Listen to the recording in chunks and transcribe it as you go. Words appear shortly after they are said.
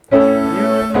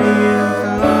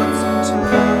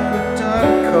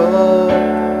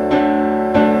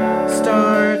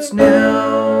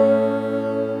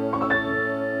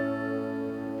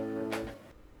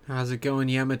Going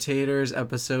Yamitators,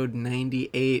 episode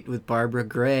 98 with Barbara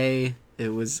Gray. It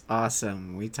was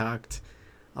awesome. We talked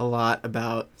a lot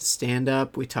about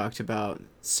stand-up. We talked about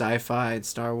sci-fi and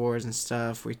Star Wars and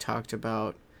stuff. We talked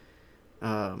about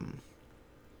a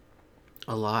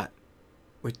lot.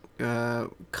 With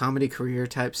comedy career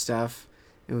type stuff.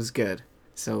 It was good.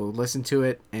 So listen to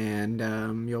it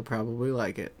and you'll probably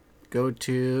like it. Go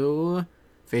to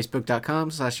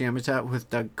facebook.com/Yamitat with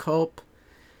Doug Culp.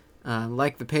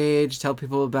 Like the page, tell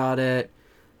people about it.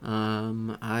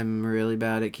 I'm really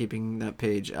bad at keeping that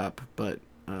page up, but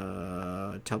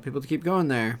tell people to keep going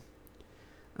there.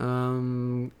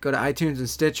 Go to iTunes and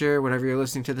Stitcher, whatever you're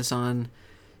listening to this on.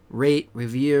 Rate,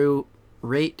 review,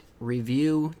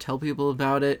 tell people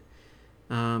about it.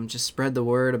 Just spread the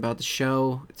word about the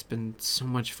show. It's been so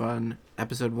much fun.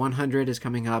 Episode 100 is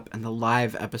coming up, and the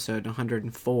live episode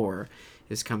 104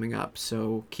 is coming up.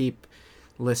 So keep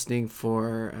listening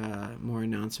for more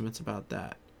announcements about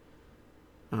that.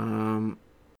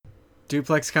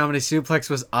 Duplex Comedy Suplex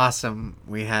was awesome.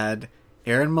 We had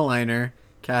Aaron Maliner,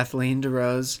 Kathleen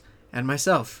DeRose, and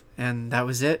myself, and that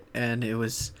was it. And it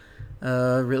was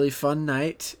a really fun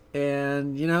night.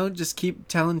 And just keep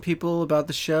telling people about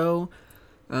the show.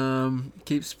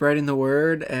 Keep spreading the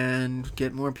word and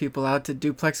get more people out to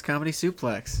Duplex Comedy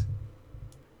Suplex.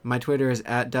 My Twitter is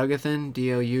 @Dougathan,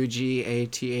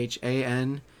 DOUGATHAN,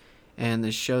 and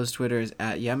the show's Twitter is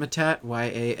 @Yamatat,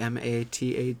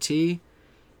 YAMATAT,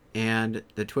 and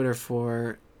the Twitter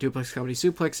for Duplex Comedy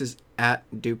Suplex is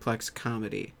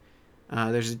 @DuplexComedy.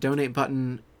 There's a donate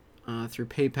button through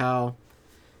PayPal.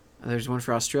 There's one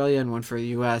for Australia and one for the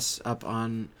US up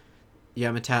on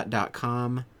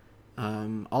yamatat.com.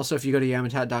 Also, if you go to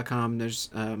yamatat.com, there's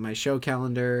my show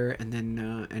calendar and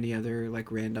then any other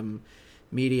random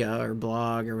media or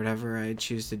blog or whatever I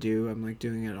choose to do. I'm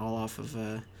doing it all off of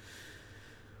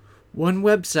one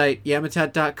website,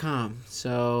 yamatat.com.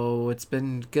 So it's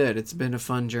been good. It's been a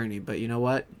fun journey. But you know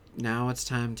what? Now it's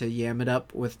time to yam it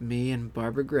up with me and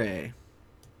Barbara Gray.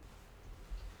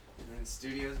 And the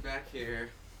studio's back here.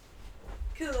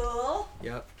 Cool.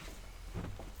 Yep.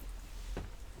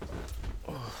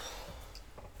 Oh.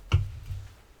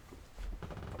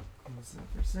 Listen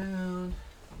for sound.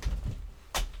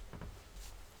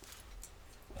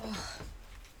 Oh.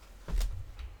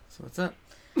 So what's up?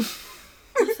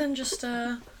 Nothing, just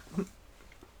I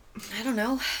don't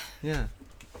know. Yeah.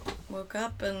 Woke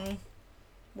up and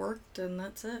worked and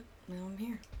that's it. Now I'm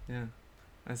here. Yeah.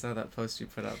 I saw that post you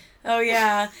put up. Oh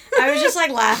yeah. I was just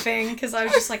laughing because I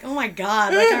was just oh my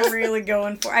god, I'm really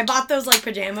going for. I bought those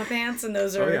pajama pants and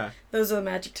those are those are the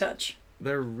magic touch.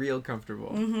 They're real comfortable.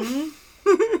 Mm-hmm.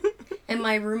 And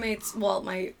my roommate's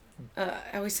I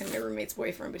always say my roommate's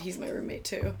boyfriend, but he's my roommate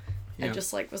too. Yeah. I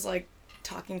just was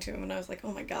talking to him and I was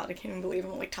oh my god, I can't even believe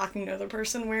I'm talking to another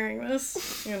person wearing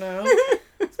this.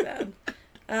 It's bad.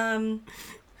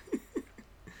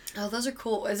 Oh, those are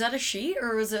cool. Is that a sheet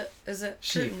or is it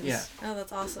sheet? Curtains? Yeah. Oh,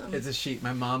 that's awesome. It's a sheet.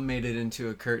 My mom made it into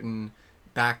a curtain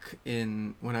back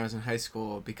when I was in high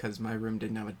school because my room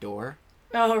didn't have a door.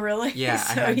 Oh, really? Yeah,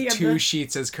 so I had two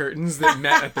sheets as curtains that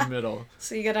met at the middle.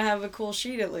 So you gotta have a cool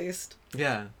sheet at least.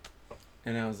 Yeah.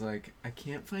 And I was I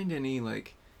can't find any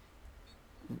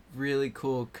really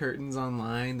cool curtains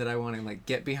online that I want to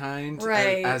get behind.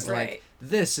 Right. As right.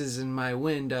 This is in my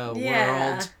window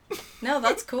world. No,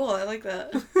 that's cool. I like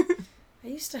that. I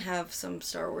used to have some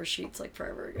Star Wars sheets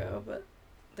forever ago, but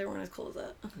they weren't as cool as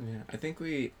that. Yeah, I think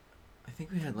we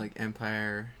had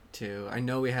Empire too. I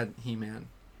know we had He-Man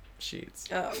sheets.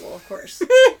 Oh, well, of course.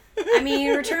 I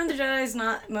mean, Return of the Jedi is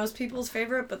not most people's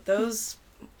favorite, but those,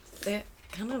 they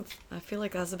I feel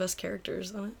like that's the best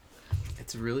characters on it.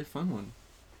 It's a really fun one.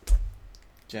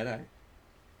 Jedi.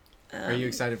 Are you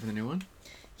excited for the new one?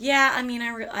 Yeah, I mean,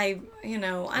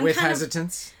 I'm with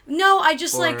hesitance. No, I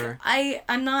just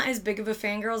I'm not as big of a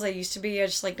fangirl as I used to be. I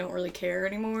just don't really care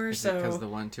anymore. Is it because the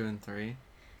 1, 2, and 3?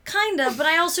 Kind of, but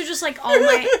I also just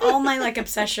all my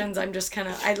obsessions. I'm just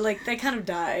they kind of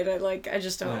died. I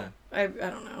just don't. Yeah. I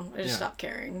don't know. I just stopped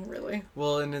caring really.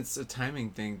 Well, and it's a timing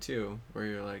thing too, where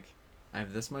you're I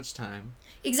have this much time.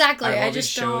 Exactly. I have all these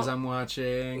shows I'm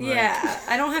watching. Yeah,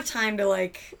 I don't have time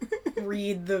to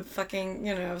read the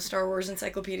fucking Star Wars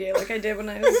encyclopedia like I did when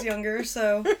I was younger.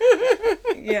 So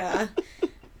yeah,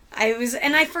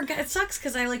 I forgot. It sucks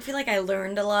because I feel I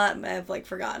learned a lot. And I've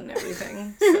forgotten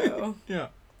everything. So yeah,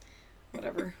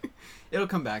 whatever. It'll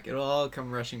come back. It'll all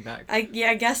come rushing back. I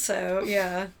guess so.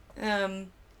 Yeah.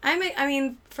 I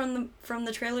mean from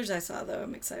the trailers I saw though,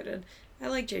 I'm excited. I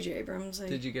like J.J. Abrams.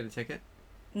 Did you get a ticket?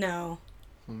 No.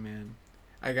 Oh, man.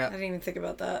 I didn't even think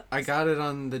about that. I got it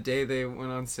on the day they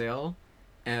went on sale,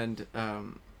 and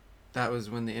that was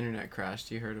when the internet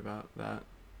crashed. You heard about that?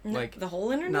 Like the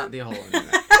whole internet? Not the whole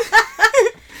internet.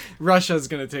 Russia's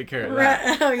gonna take care of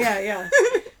that. Oh yeah.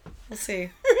 We'll see.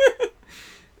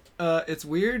 It's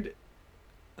weird.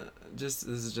 This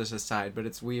is just a side, but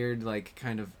it's weird, like,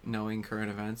 kind of knowing current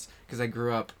events, because I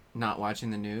grew up not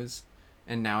watching the news,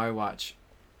 and now I watch,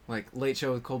 like, Late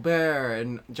Show with Colbert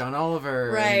and John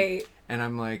Oliver, right? And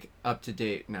I'm like up to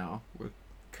date now with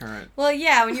current. Well,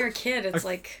 yeah, when you're a kid, it's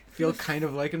like feel kind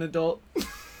of like an adult.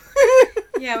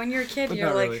 Yeah, when you're a kid,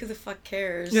 you're like, really. Who the fuck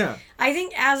cares? Yeah. I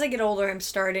think as I get older, I'm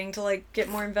starting to, like, get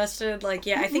more invested. Like,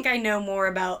 yeah, I think I know more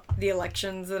about the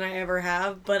elections than I ever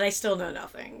have, but I still know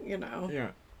nothing, you know?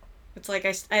 Yeah. It's like,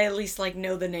 I at least, like,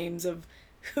 know the names of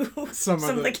who some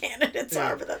of the candidates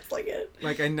are, but that's, like, it.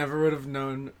 Like, I never would have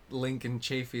known Lincoln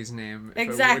Chafee's name if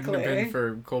exactly. it wouldn't have been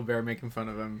for Colbert making fun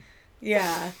of him.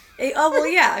 Yeah. Well,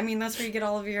 yeah. I mean, that's where you get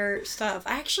all of your stuff.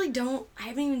 I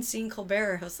haven't even seen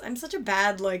Colbert host. I'm such a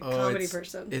bad, like, comedy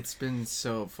person. It's been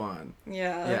so fun.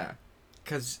 Yeah. Yeah.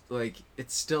 Because, like,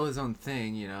 it's still his own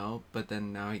thing, you know, but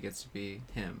then now he gets to be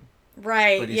him.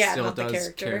 Right, but he still does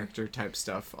character type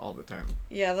stuff all the time.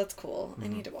 Yeah, that's cool. I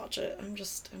need to watch it. I'm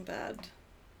bad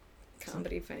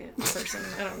comedy person.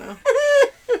 I don't know.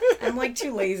 I'm, like,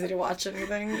 too lazy to watch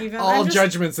anything. Even all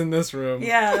judgments in this room.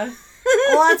 Yeah.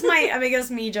 Well, that's I guess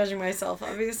me judging myself,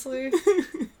 obviously.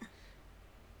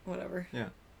 Whatever. Yeah.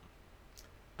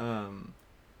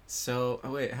 So,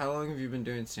 wait, how long have you been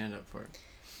doing stand-up for?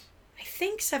 I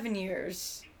think 7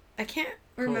 years. I can't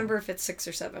remember if it's 6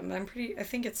 or 7, but I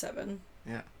think it's 7.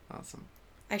 Yeah, awesome.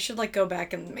 I should, like, go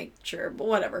back and make sure, but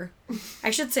whatever.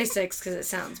 I should say 6 because it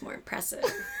sounds more impressive.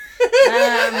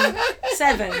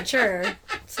 7, sure.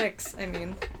 6, I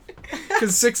mean.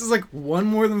 Because 6 is, like, one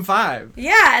more than 5.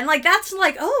 Yeah, and, like, that's,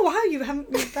 like, oh, wow, you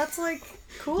haven't, that's, like,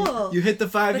 cool. You hit the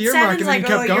 5-year mark and then you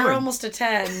kept going. You're almost a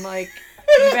 10, like,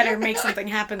 you better make something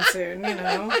happen soon, you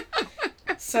know?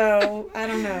 So, I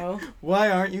don't know.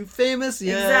 Why aren't you famous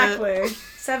yet? Exactly.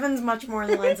 7's much more in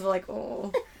the lines of, like,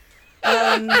 oh.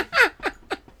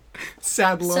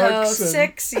 Sad looks. So,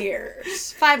 6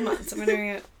 years. 5 months. I've been doing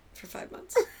it for 5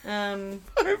 months.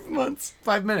 5 months.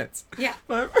 5 minutes. Yeah.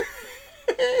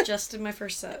 Just did my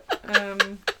first set.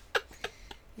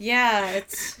 Yeah,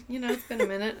 it's been a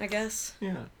minute, I guess.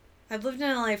 Yeah. I've lived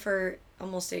in LA for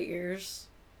almost 8 years.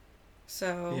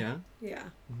 So. Yeah? Yeah.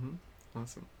 Mm-hmm.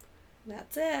 Awesome.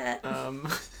 That's it.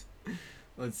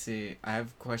 Let's see. I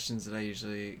have questions that I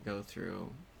usually go through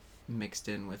mixed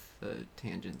in with the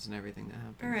tangents and everything that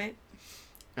happens. All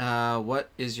right. What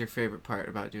is your favorite part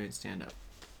about doing stand-up?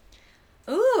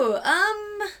 Ooh,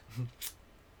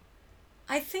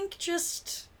 I think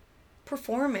just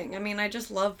performing. I mean, I just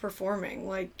love performing.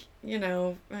 Like,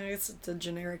 I guess it's a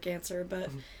generic answer, but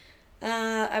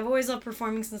I've always loved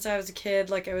performing since I was a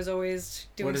kid. Like, I was always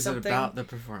doing something. What is it about the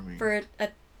performing?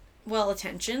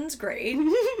 Attention's great.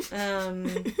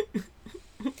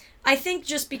 I think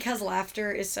just because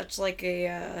laughter is such, like,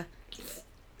 an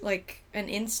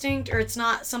instinct, or it's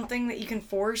not something that you can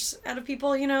force out of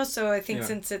people, so I think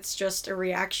since it's just a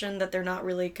reaction that they're not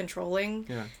really controlling,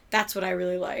 that's what I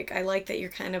really like. I like that you're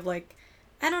kind of, like,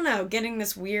 I don't know, getting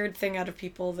this weird thing out of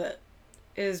people that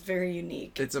is very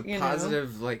unique. It's a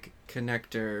positive, like,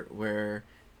 connector where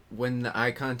when the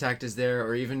eye contact is there,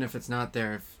 or even if it's not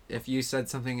there, if you said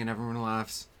something and everyone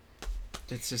laughs,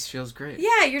 it just feels great.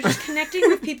 Yeah, you're just connecting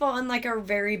with people on, like, a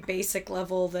very basic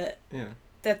level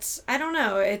that's, I don't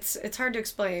know, it's hard to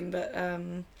explain, but,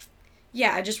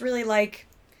 I just really like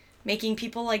making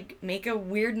people, like, make a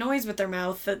weird noise with their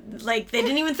mouth that, like, they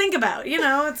didn't even think about,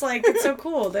 it's, like, it's so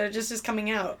cool that it just is coming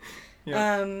out.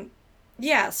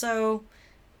 So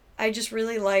I just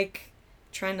really like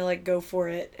trying to, like, go for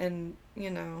it and,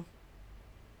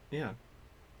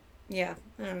 Yeah,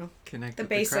 I don't know. Connect the with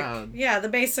basic, the crowd. Yeah, the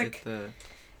basic.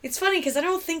 It's funny because I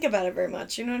don't think about it very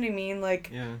much. You know what I mean?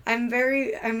 Like, I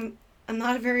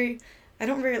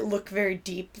don't look very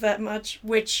deep that much,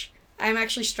 which I'm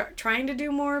actually trying to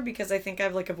do more because I think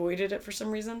I've, like, avoided it for some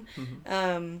reason.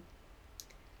 Mm-hmm.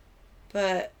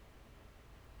 But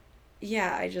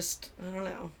yeah, I don't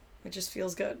know. It just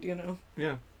feels good,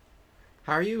 Yeah.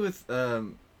 How are you with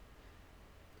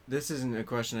this isn't a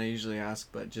question I usually ask,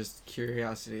 but just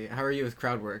curiosity. How are you with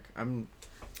crowd work? I'm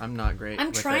not great.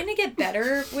 I'm trying to get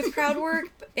better with crowd work.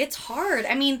 It's hard.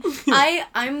 I mean,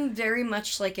 I'm very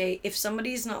much like if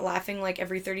somebody's not laughing, like,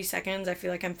 every 30 seconds, I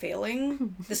feel like I'm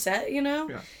failing the set,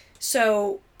 Yeah.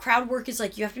 So crowd work is,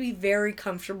 like, you have to be very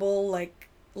comfortable, like,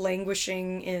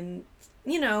 languishing in,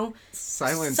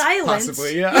 silence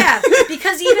possibly, yeah. Yeah,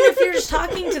 because even if you're just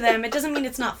talking to them, it doesn't mean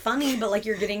it's not funny, but, like,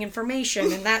 you're getting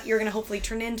information, and that you're going to hopefully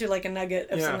turn into, like, a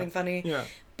nugget of something funny. Yeah.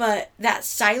 but that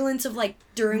silence of like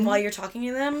during while you're talking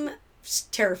to them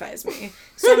terrifies me.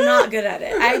 So I'm not good at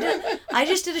it. I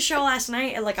just did a show last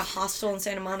night at like a hostel in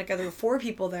Santa Monica. There were 4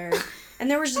 people there,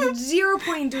 and there was 0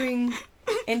 point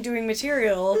in doing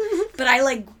material, but I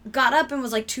like got up and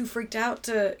was like too freaked out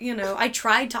to, I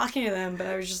tried talking to them, but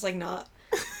I was just like not.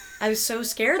 I was so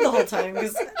scared the whole time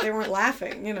because they weren't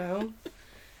laughing,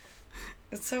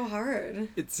 It's so hard.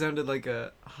 It sounded like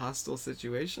a hostile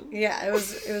situation. Yeah, it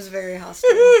was a very hostile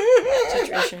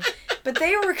situation. But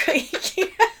they were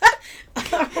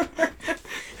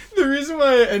The reason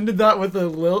why I ended that with a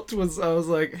lilt was I was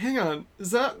like, hang on,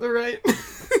 is that the right?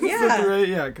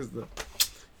 Yeah, because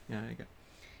I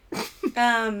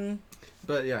got.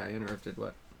 But yeah, I interrupted.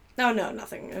 What? No,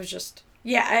 nothing. It was just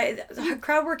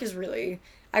crowd work is really.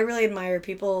 I really admire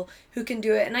people who can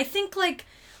do it, and I think like.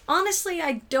 Honestly,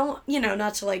 I don't,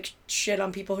 not to, like, shit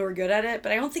on people who are good at it,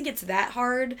 but I don't think it's that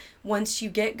hard once you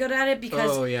get good at it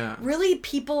because really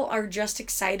people are just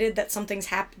excited that something's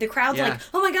happened. The crowd's like,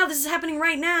 oh my god, this is happening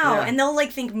right now. Yeah. And they'll,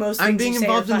 like, think most things I'm being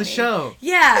involved in the show.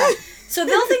 Yeah. So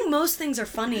they'll think most things are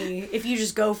funny if you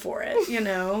just go for it, You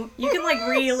can, like,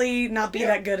 really not be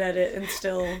that good at it and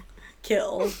still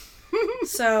kill.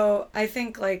 So I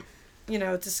think, like,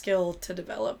 it's a skill to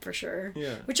develop for sure.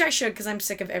 Yeah. Which I should, because I'm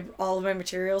sick of all of my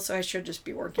material, so I should just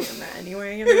be working on that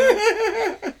anyway.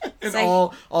 And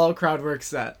all crowd work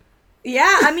set.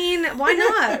 Yeah, I mean, why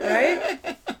not,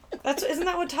 right? Isn't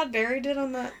that what Todd Barry did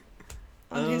on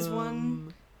his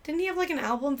one? Didn't he have like an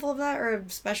album full of that or a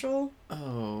special?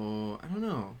 Oh, I don't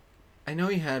know. I know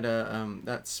he had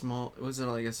that small. Was it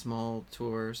like a small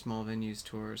tour, small venues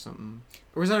tour or something?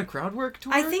 Or was that a crowd work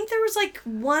tour? I think there was like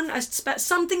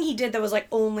something he did that was like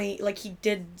only like he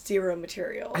did 0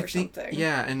 material or something.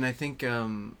 Yeah, and I think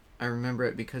I remember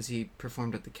it because he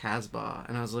performed at the Casbah,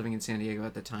 and I was living in San Diego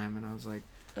at the time, and I was like,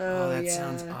 oh that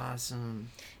sounds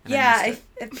awesome. And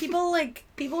if people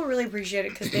really appreciate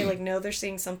it because they like know they're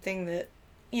seeing something that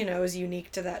is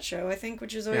unique to that show. I think,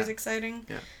 which is always exciting.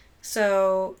 Yeah.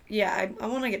 So, yeah, I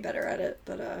want to get better at it,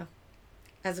 but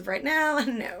as of right now,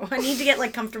 no. I need to get,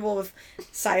 like, comfortable with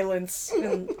silence,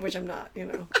 which I'm not,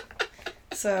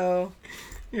 So,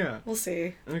 yeah, we'll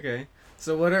see. Okay.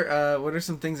 So what are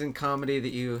some things in comedy that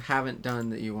you haven't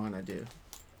done that you want to do?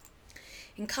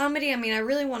 In comedy, I mean, I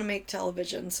really want to make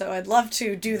television, so I'd love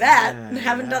to do that. I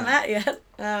haven't done that yet.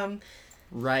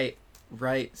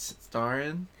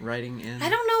 Writing in? I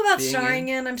don't know about starring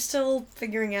in. I'm still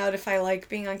figuring out if I like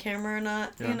being on camera or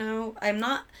not, I'm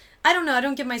not... I don't know, I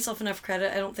don't give myself enough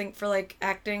credit, I don't think, for, like,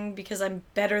 acting, because I'm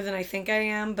better than I think I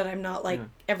am, but I'm not, like,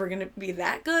 ever gonna be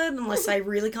that good unless I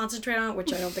really concentrate on it,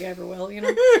 which I don't think I ever will,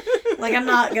 Like, I'm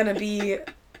not gonna be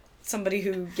somebody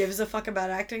who gives a fuck about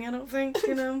acting, I don't think,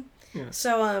 Yeah.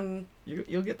 So,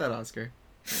 You'll get that Oscar.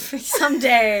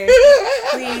 Someday.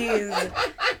 Please.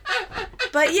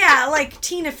 But yeah, like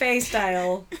Tina Fey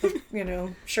style,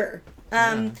 sure.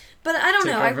 But I don't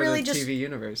know. I really just TV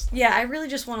universe. Yeah, I really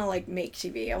just want to like make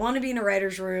TV. I want to be in a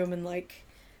writer's room and like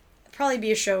probably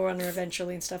be a showrunner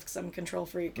eventually and stuff because I'm a control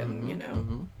freak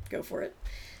and go for it.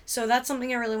 So that's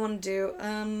something I really want to do.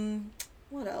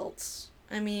 What else?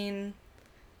 I mean,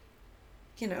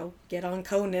 get on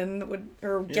Conan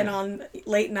get on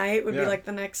Late Night would be like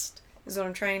the next is what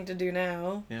I'm trying to do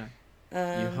now. Yeah.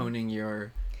 You honing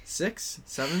your 6,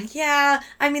 7? Yeah,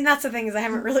 I mean, that's the thing is I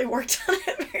haven't really worked on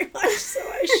it very much, so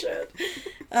I should.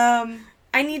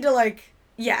 I need to,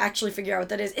 actually figure out what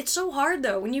that is. It's so hard,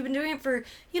 though. When you've been doing it for,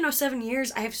 7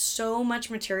 years, I have so much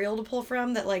material to pull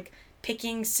from that,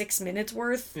 picking 6 minutes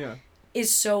worth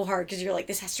is so hard, because you're like,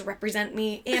 this has to represent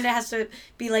me, and it has to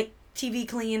be, TV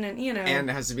clean, and, And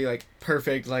it has to be,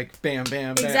 perfect, bam, bam,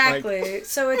 bam. Exactly.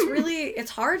 So it's really,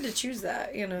 it's hard to choose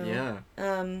that, Yeah.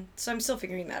 So I'm still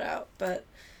figuring that out, but...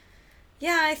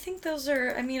 Yeah, I think those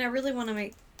are... I mean, I really want to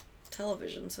make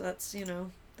television, so that's, the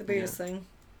biggest thing,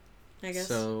 I guess.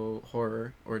 So,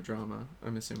 horror or drama,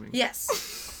 I'm assuming.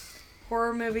 Yes.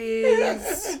 Horror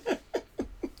movies.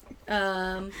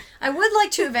 I would like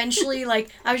to eventually,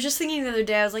 I was just thinking the other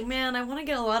day, I was like, man, I want to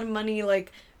get a lot of money,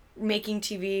 making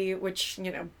TV, which,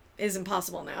 is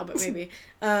impossible now, but maybe.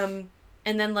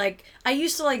 And then, I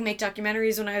used to, make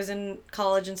documentaries when I was in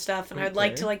college and stuff, and I'd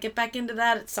like to, get back into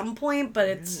that at some point, but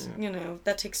it's,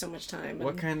 that takes so much time.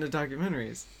 What kind of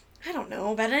documentaries? I don't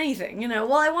know, about anything,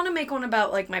 Well, I want to make one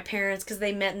about, my parents, because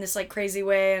they met in this, crazy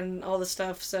way and all this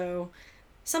stuff, so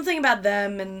something about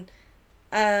them and,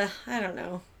 I don't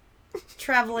know,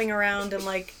 traveling around and,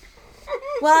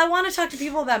 well, I want to talk to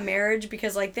people about marriage,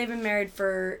 because, they've been married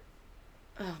for,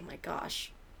 oh my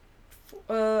gosh,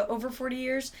 over 40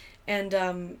 years. And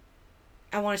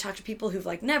I want to talk to people who've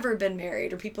like never been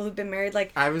married or people who've been married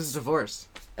like. I was divorced.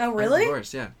 Oh really? I was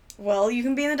divorced, yeah. Well, you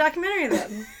can be in the documentary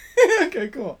then. Okay,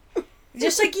 cool.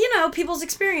 Just like, people's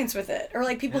experience with it, or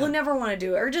like people who never want to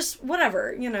do it, or just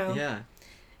whatever, Yeah.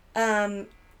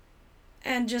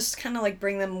 And just kind of like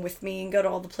bring them with me and go to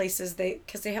all the places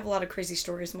because they have a lot of crazy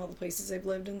stories from all the places they've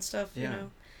lived and stuff, you know.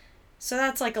 So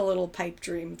that's like a little pipe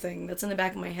dream thing that's in the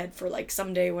back of my head for like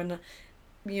someday when,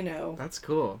 That's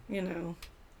cool.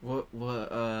 What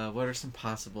are some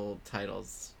possible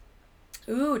titles?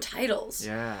 Ooh, titles.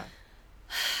 Yeah.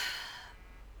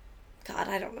 God,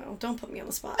 I don't know. Don't put me on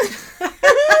the spot.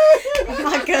 I'm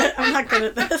not good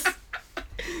at this.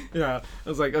 Yeah, I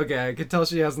was like, okay, I could tell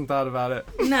she hasn't thought about it.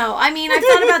 No, I mean, I've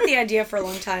thought about the idea for a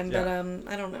long time, but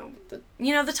I don't know.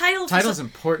 The title... Title's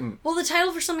important. Well, the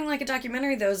title for something like a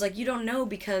documentary, though, is like, you don't know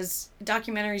because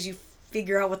documentaries, you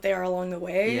figure out what they are along the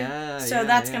way. Yeah, So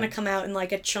that's going to come out in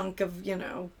like a chunk of,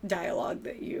 dialogue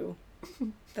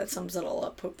that sums it all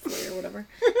up, hopefully, or whatever.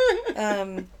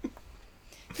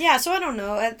 Yeah, so I don't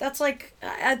know. That's like...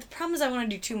 the problem is I want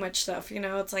to do too much stuff,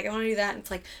 It's like, I want to do that, and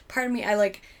it's like, part of me,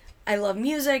 I love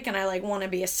music, and I, like, want to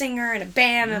be a singer in a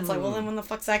band, and it's like, well, then when the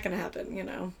fuck's that gonna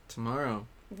happen, Tomorrow.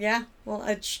 Yeah, well,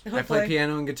 hopefully. I play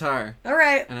piano and guitar. All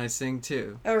right. And I sing,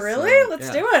 too. Oh, really? So, Let's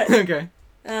do it. Okay.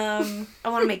 I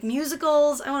want to make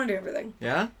musicals. I want to do everything.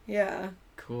 Yeah? Yeah.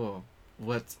 Cool.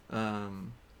 What's a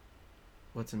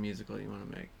musical you want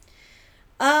to make?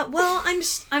 Well, I'm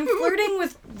flirting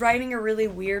with writing a really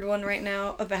weird one right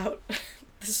now about,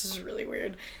 this is really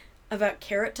weird, about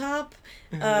Carrot Top,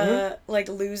 like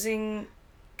losing,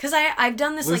 because I've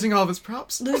done this, losing all of his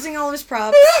props? Losing all of his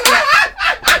props. Yeah.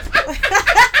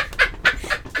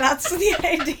 That's the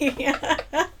idea.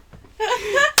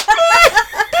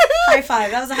 High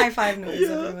five. That was a high five noise,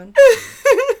 everyone.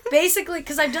 Basically,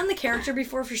 because I've done the character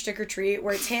before for Stick or Treat,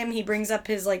 where it's him, he brings up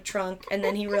his, like, trunk, and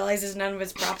then he realizes none of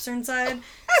his props are inside,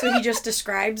 so he just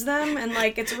describes them, and,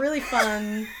 like, it's a really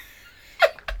fun,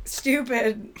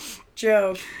 stupid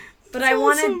joke. But I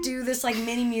want to do this, like,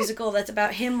 mini musical that's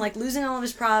about him, like, losing all of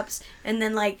his props, and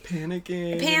then, like...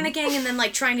 Panicking, and then,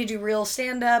 like, trying to do real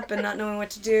stand-up and not knowing what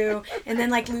to do. And then,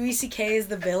 like, Louis C.K. is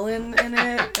the villain in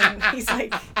it, and he's,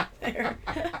 like, there.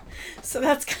 So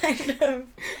that's kind of...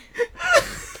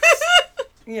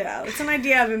 Yeah, it's an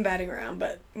idea I've been batting around,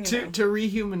 but, To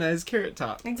rehumanize Carrot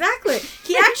Top. Exactly.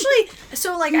 He actually...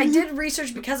 So, like, I did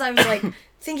research because I was, like,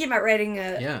 thinking about writing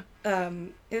a...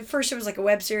 At first it was like a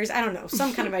web series, I don't know,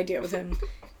 some kind of idea with him,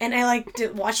 and I like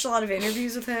watched a lot of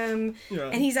interviews with him,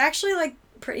 and he's actually like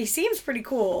he seems pretty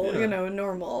cool, and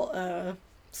normal,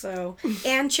 so,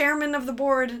 and chairman of the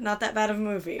board, not that bad of a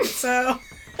movie, so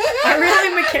I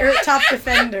really am a Carrot Top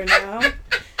defender now.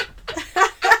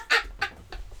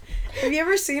 Have you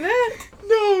ever seen it?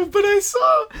 No, but I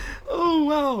saw. Oh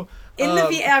wow.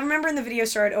 I remember in the video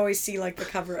store I'd always see like the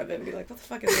cover of it and be like, what the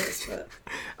fuck is this? But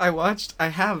I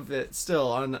have it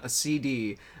still on a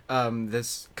CD,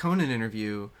 this Conan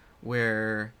interview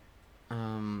where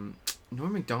Norm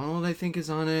Macdonald, I think, is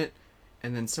on it,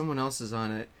 and then someone else is on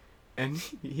it, and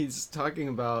he's talking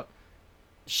about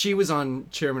she was on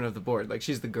Chairman of the Board, like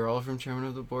she's the girl from Chairman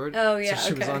of the Board. Oh yeah, so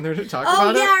she was on there to talk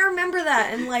about it. Oh yeah, I remember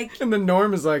that, and like. And then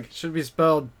Norm is like, should be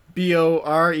spelled Bored.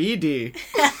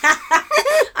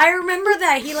 I remember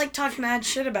that. He, like, talked mad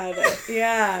shit about it.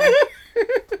 Yeah.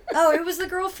 Oh, it was the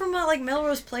girl from, like,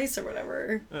 Melrose Place or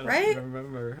whatever, right? I don't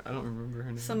remember her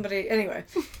name. Somebody, anyway.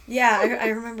 Yeah, I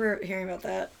remember hearing about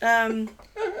that.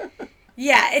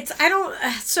 Yeah,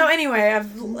 so anyway,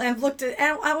 I've looked at,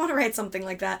 and I want to write something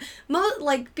like that.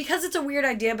 Because it's a weird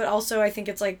idea, but also I think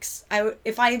it's, like,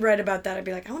 if I read about that, I'd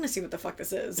be like, I want to see what the fuck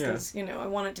this is, because, I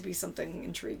want it to be something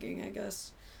intriguing, I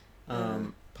guess.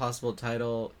 Possible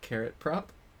title, Carrot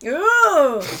Prop.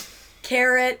 Ooh!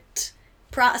 Carrot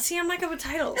prop. See, I'm not good with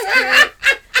titles.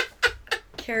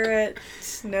 Carrot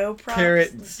no props.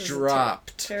 Carrot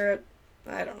dropped. Carrot,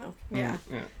 I don't know. Yeah.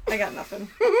 I got nothing.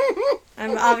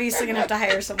 I'm obviously going to have to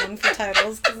hire someone for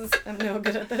titles because I'm no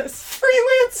good at this.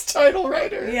 Freelance title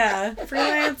writer. Yeah.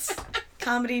 Freelance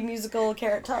comedy musical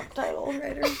Carrot Top title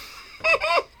writer.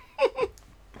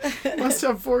 Must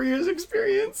have 4 years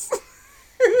experience.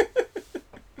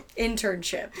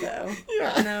 Internship though.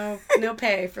 Yeah. No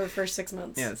pay for the first 6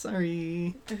 months. Yeah,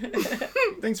 sorry.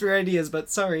 Thanks for your ideas, but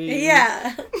sorry.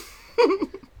 Yeah.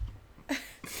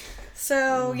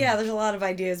 So yeah, there's a lot of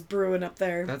ideas brewing up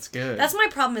there. That's good. That's my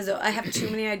problem is I have too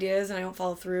many ideas and I don't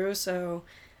follow through, so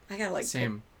I gotta like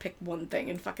pick one thing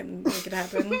and fucking make it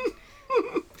happen.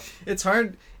 It's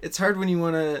hard when you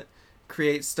want to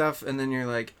create stuff and then you're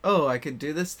like, oh, I could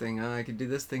do this thing. Oh, I could do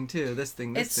this thing too. This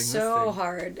thing. It's so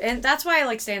hard. And that's why I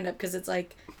like stand-up, because it's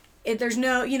like there's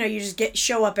no, you just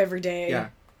show up every day. Yeah.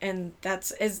 And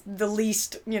that's is the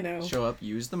least, Show up,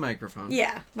 use the microphone.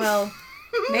 Yeah. Well,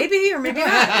 maybe or maybe not.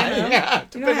 Yeah.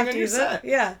 You don't have to use it.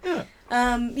 Yeah.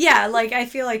 Like I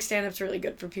feel like stand-up's really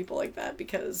good for people like that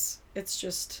because it's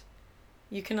just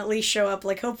you can at least show up.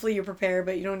 Like hopefully you're prepared,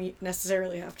 but you don't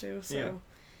necessarily have to. So. Yeah.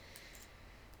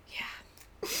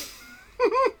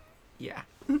 Yeah.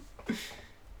 Cool.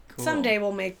 Someday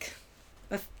we'll make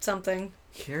something.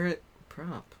 Carrot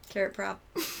prop. I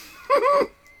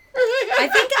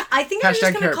think I'm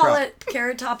just gonna call prop. it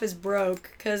Carrot Top is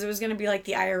broke because it was gonna be like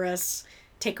the IRS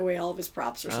take away all of his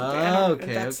props or something. Oh,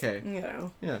 okay.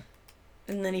 Yeah.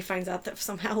 And then he finds out that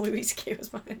somehow Louis C.K. was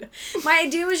behind it. My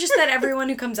idea was just that everyone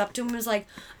who comes up to him is like,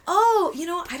 oh,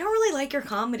 I don't really like your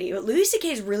comedy, but Louis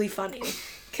C.K. is really funny.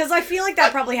 Because I feel like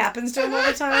that probably happens to him all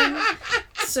the time.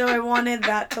 So I wanted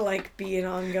that to, like, be an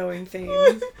ongoing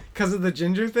theme. Because of the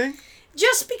ginger thing?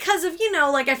 Just because of,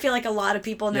 like, I feel like a lot of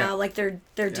people now, like, their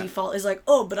default is like,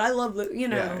 oh, but I love,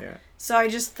 Yeah. So I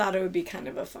just thought it would be kind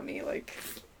of a funny, like,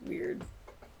 weird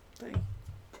thing.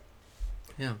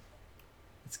 Yeah.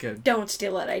 It's good. Don't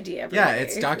steal that idea. Everybody. Yeah,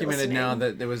 it's documented now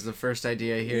that there was the first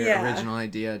idea here, original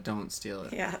idea, don't steal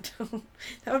it. Yeah, don't.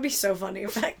 That would be so funny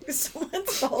if someone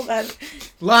stole that.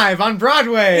 Live on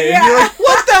Broadway! Yeah. And you're like,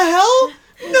 what the hell?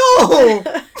 No!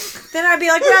 Then I'd be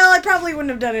like, well, I probably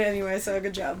wouldn't have done it anyway, so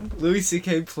good job. Louis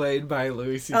C.K. played by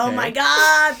Louis C.K. Oh my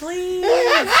god, please!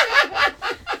 I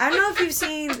don't know if you've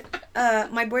seen,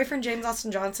 my boyfriend James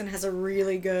Austin Johnson has a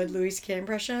really good Louis C.K.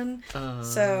 impression,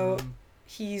 so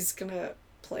he's gonna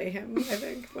play him, I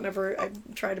think, whenever I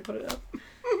try to put it up.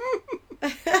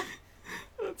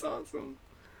 That's awesome.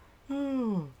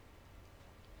 Oh.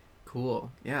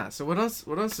 Cool. Yeah. So what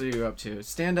else are you up to?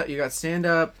 Stand up. You got stand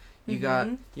up. You got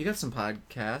some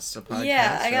podcasts. A podcast.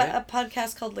 Yeah, I got right? a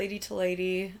podcast called Lady to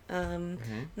Lady. And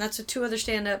that's with two other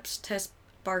stand-ups, Tess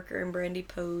Barker and Brandy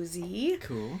Posey.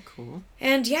 Cool.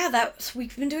 And yeah,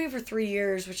 we've been doing it for 3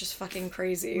 years, which is fucking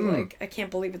crazy. Like, I can't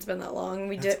believe it's been that long.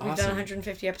 We've done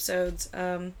 150 episodes.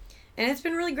 And it's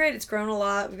been really great. It's grown a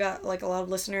lot. We've got like a lot of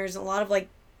listeners and a lot of like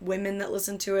women that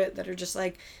listen to it that are just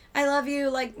like, I love you,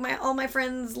 like all my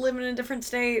friends live in a different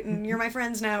state and you're my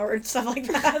friends now, or stuff like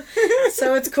that.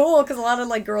 So it's cool because a lot of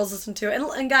like girls listen to it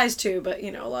and guys too, but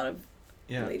a lot of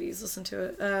ladies listen to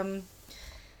it.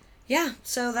 Yeah,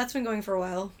 so that's been going for a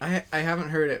while. I haven't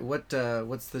heard it.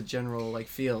 What's the general like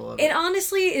feel of it? It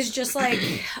honestly is just like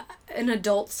an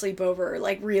adult sleepover.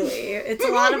 Like really, it's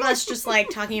a lot of us just like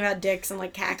talking about dicks and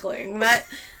like cackling. But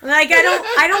like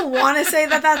I don't want to say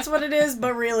that that's what it is,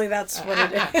 but really that's what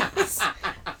it is.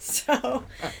 So,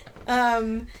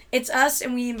 it's us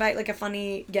and we invite like a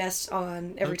funny guest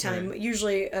on every time.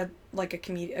 Usually a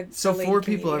comedian. So 4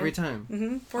 people every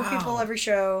time. 4 people every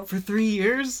show. For 3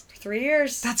 years? For 3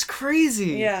 years. That's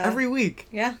crazy. Yeah. Every week.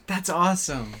 Yeah. That's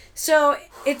awesome. So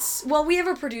we have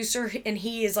a producer and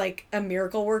he is like a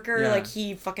miracle worker. Yeah. Like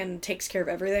he fucking takes care of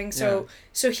everything. So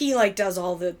he like does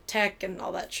all the tech and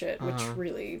all that shit, which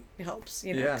really helps,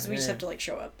 because we just have to like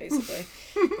show up basically.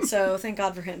 So thank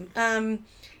God for him.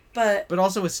 But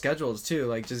also with schedules too,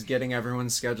 like just getting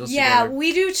everyone's schedules together. Yeah,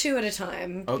 we do 2 at a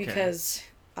time because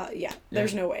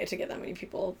there's no way to get that many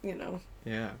people,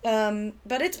 Yeah.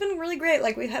 But it's been really great.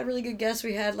 Like we've had really good guests.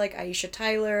 We had like Aisha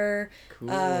Tyler,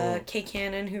 Kay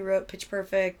Cannon who wrote Pitch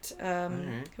Perfect.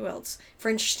 Who else?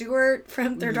 French Stewart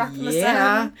from Third Rock from the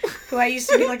Sun, who I used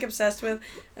to be like obsessed with.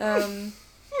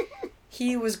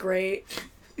 He was great.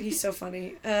 He's so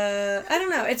funny. I don't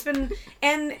know. It's been,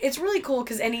 and it's really cool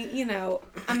because I'm not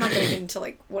going to get into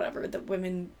like whatever the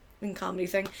women in comedy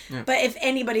thing, but if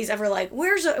anybody's ever like,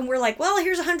 and we're like, well,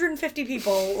 here's 150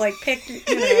 people, like pick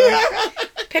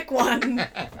pick one.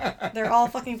 They're all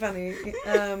fucking funny.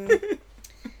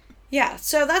 Yeah,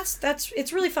 so that's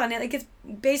it's really fun. Like it's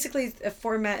basically a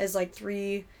format is like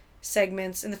 3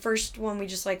 segments. In the first one, we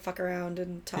just like fuck around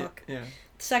and talk. Yeah.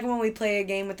 The second one, we play a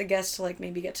game with the guests to like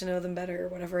maybe get to know them better or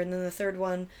whatever. And then the third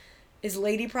one is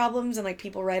lady problems and like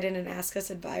people write in and ask us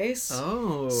advice.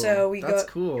 Oh, so that's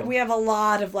cool. We have a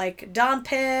lot of like dump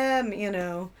him, break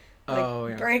up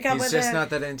with him. He's just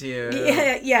not that into you.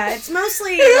 Yeah. It's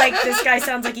mostly like this guy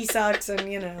sounds like he sucks and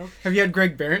Have you had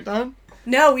Greg Barrett on?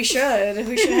 No, we should.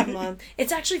 We should have him on.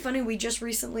 It's actually funny. We just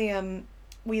recently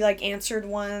we like answered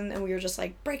one and we were just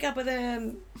like break up with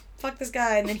him. Fuck this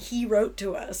guy, and then he wrote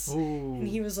to us. Ooh. And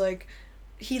he was like,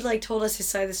 he like told us his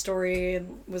side of the story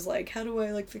and was like, how do I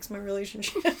like fix my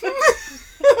relationship?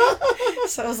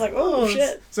 So I was like, oh,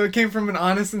 shit. So it came from an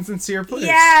honest and sincere place.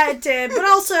 Yeah, it did. But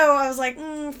also, I was like,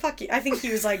 fuck you. I think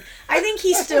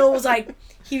he still was like,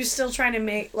 he was still trying to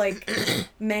make, like,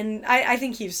 men, I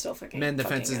think he was still fucking Men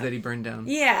defenses fucking that he burned down.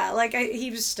 Yeah, like, he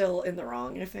was still in the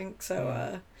wrong, I think.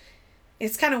 So,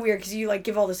 it's kind of weird because you, like,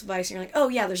 give all this advice and you're like, oh,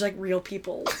 yeah, there's, like, real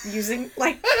people using,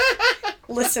 like,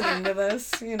 listening to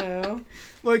this, you know?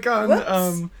 Like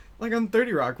on,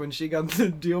 30 Rock when she got the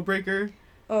deal breaker.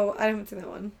 Oh, I haven't seen that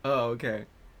one. Oh, okay.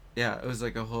 Yeah, it was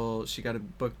like a whole, she got a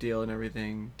book deal and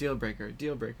everything. Deal breaker,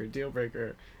 deal breaker, deal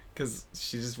breaker. Because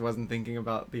she just wasn't thinking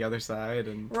about the other side.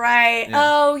 And right. Yeah.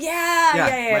 Oh,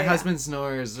 yeah. My husband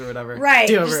snores or whatever. Right.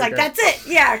 Deal just breaker. like, that's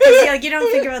it. Yeah, because like, you don't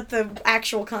think about the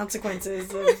actual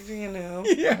consequences of, you know.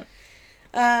 Yeah.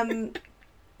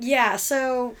 Yeah,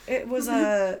 so it was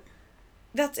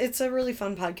it's a really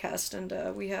fun podcast,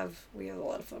 and we have a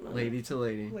lot of fun on Lady it. to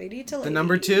lady. Lady to lady. The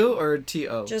number 2 or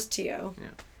T-O? Just T-O. Yeah.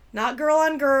 Not girl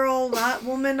on girl, not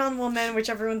woman on woman, which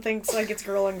everyone thinks like it's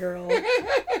girl on girl.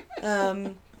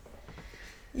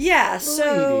 Yeah,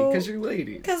 so... Because you're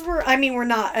lady. Because we're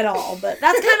not at all, but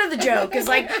that's kind of the joke, is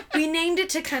like, we named it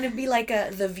to kind of be like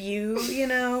The View, you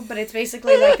know, but it's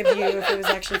basically like The View if it was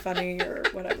actually funny or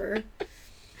whatever.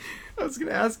 I was going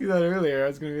to ask you that earlier. I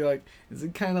was going to be like, is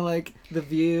it kind of like The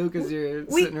View because you're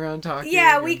sitting around talking?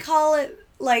 Yeah, we call it,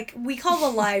 like, we call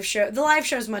the live show, the live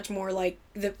show is much more like,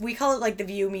 we call it like The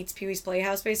View meets Pee-wee's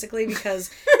Playhouse, basically,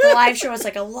 because the live show is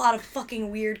like a lot of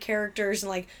fucking weird characters, and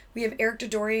like, we have Eric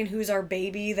Dodorian, who's our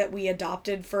baby that we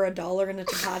adopted for $1 in a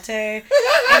Tecate,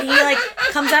 and he like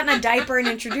comes out in a diaper and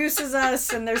introduces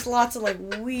us, and there's lots of like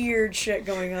weird shit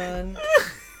going on.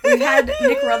 We had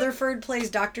Nick Rutherford plays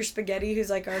Dr. Spaghetti,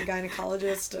 who's like our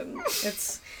gynecologist, and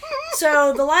it's...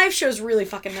 So the live show's really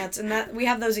fucking nuts, and that we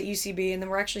have those at UCB, and then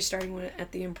we're actually starting one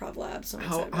at the Improv Lab. So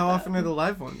how often are the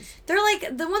live ones? They're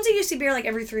like, the ones at UCB are like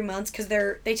every 3 months, because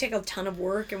they take a ton of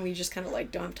work, and we just kind of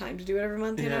like don't have time to do it every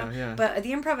month, you know? Yeah. But at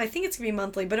the Improv, I think it's going to be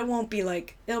monthly, but it won't be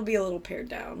like, it'll be a little pared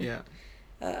down. Yeah.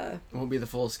 It won't be the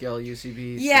full scale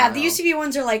UCB Yeah, style. the UCB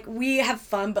ones are like, we have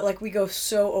fun, but like we go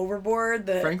so overboard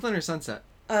that... Franklin or Sunset?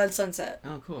 Sunset.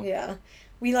 Oh, cool. Yeah.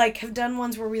 We, like, have done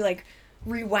ones where we, like,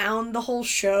 rewound the whole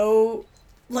show,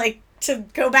 like, to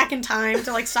go back in time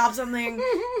to, like, stop something.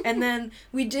 And then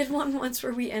we did one once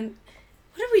where what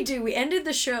did we do? We ended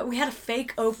the show, we had a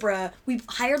fake Oprah. We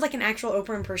hired, like, an actual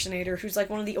Oprah impersonator who's, like,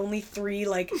 one of the only 3,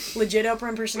 like, legit Oprah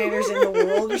impersonators in the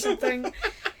world or something.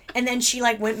 And then she,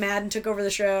 like, went mad and took over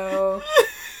the show.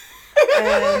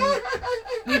 And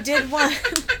we did one...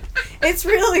 It's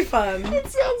really fun. That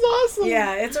sounds awesome.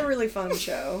 Yeah, it's a really fun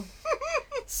show.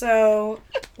 So,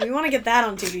 we want to get that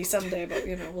on TV someday, but,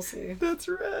 you know, we'll see. That's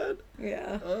rad.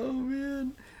 Yeah. Oh,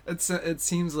 man. It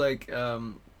seems like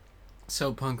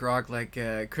so punk rock, like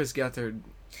Chris Gethard.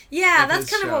 Yeah,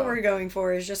 that's kind of what we're going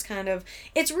for, is just kind of...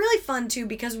 It's really fun, too,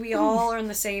 because we all are in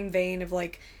the same vein of,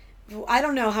 like... I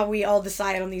don't know how we all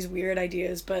decide on these weird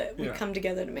ideas, but we come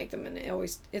together to make them, and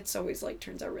it's always like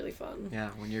turns out really fun. Yeah,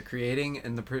 when you're creating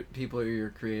and the people you're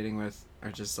creating with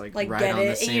are just like right get on it,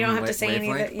 the same and you don't have to say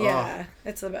anything. Yeah,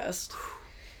 it's the best.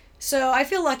 So I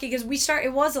feel lucky because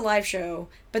it was a live show,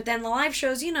 but then the live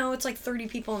shows, you know, it's like 30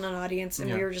 people in an audience, and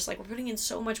we were just like, we're putting in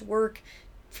so much work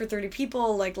for 30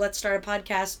 people. Like, let's start a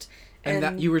podcast. And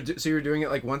that you were doing it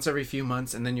like once every few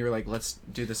months, and then you were like, let's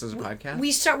do this as a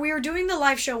podcast? We were doing the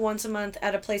live show once a month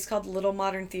at a place called Little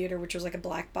Modern Theater, which was like a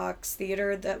black box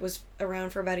theater that was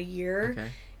around for about a year. Okay.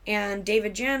 And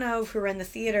David Janov, who ran the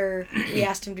theater, we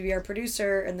asked him to be our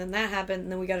producer, and then that happened,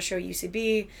 and then we got a show at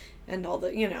UCB, and all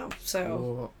the, you know, so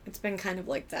cool. It's been kind of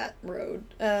like that road.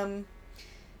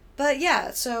 But yeah,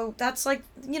 so that's like,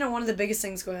 you know, one of the biggest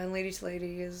things going on, Lady to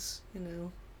Lady, is, you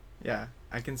know. Yeah,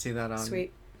 I can see that on...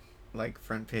 Sweet. Like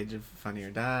front page of Funny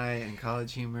or Die and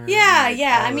College Humor. Yeah, like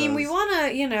I mean, we want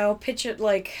to, you know, pitch it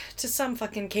like to some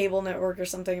fucking cable network or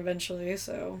something eventually,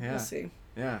 so we'll see.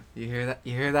 Yeah, you hear that?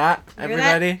 You hear that,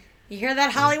 everybody? You hear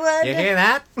that, Hollywood? You hear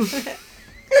that?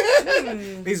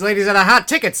 These ladies are a hot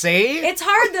ticket, see? It's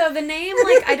hard though, the name,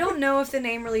 like, I don't know if the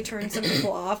name really turns some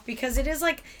people off, because it is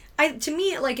like, to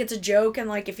me, like, it's a joke, and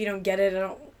like, if you don't get it, I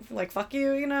don't, like, fuck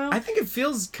you, you know? I think it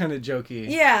feels kind of jokey.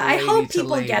 Yeah, I hope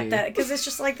people get that, because it's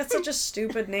just, like, that's such a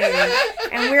stupid name.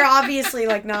 And we're obviously,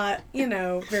 like, not, you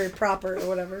know, very proper or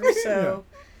whatever. So,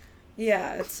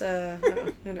 yeah, it's,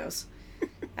 who knows?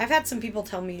 I've had some people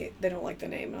tell me they don't like the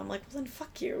name, and I'm like, well, then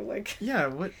fuck you. Like, yeah,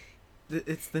 what?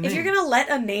 It's the name. If you're gonna let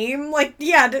a name, like,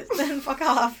 yeah, then fuck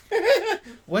off.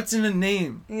 What's in a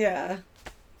name? Yeah.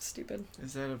 Stupid.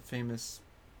 Is that a famous...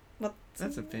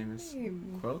 That's a famous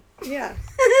quote. Yeah.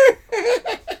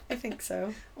 I think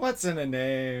so. What's in a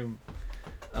name?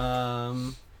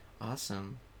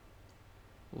 Awesome.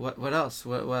 What else?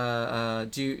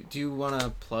 What do you want to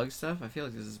plug stuff? I feel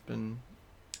like this has been.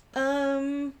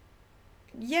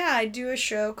 Yeah, I do a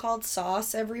show called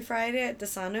Sauce every Friday at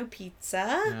Desano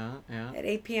Pizza. Yeah. At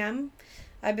 8 p.m.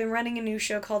 I've been running a new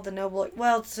show called The Noble.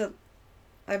 Well, so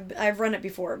I've run it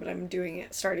before, but I'm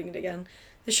starting it again.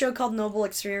 The show called Noble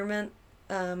Experiment,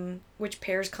 which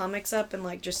pairs comics up and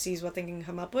like just sees what they can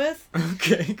come up with.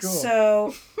 Okay, cool.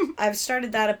 So I've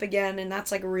started that up again, and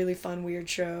that's like a really fun, weird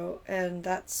show. And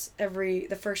that's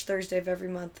the first Thursday of every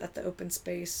month at the Open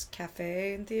Space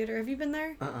Cafe and Theater. Have you been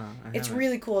there? It's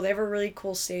really cool. They have a really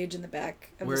cool stage in the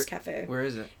back of this cafe. Where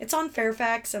is it? It's on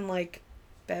Fairfax and like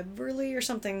Beverly or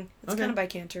something. It's kind of by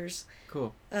Cantor's.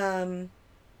 Cool.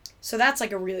 So that's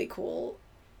like a really cool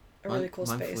space.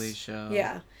 Monthly show.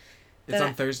 Yeah. It's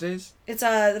on Thursdays? It's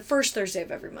the first Thursday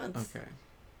of every month. Okay.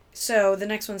 So the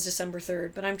next one's December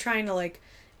 3rd, but I'm trying to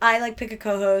I pick a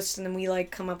co-host and then we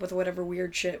come up with whatever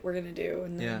weird shit we're going to do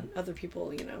and then other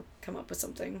people, come up with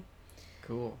something.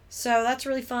 Cool. So that's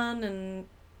really fun and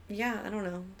yeah, I don't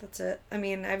know. That's it. I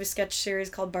mean, I have a sketch series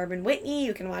called Barb and Whitney.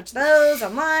 You can watch those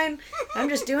online. I'm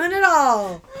just doing it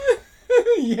all.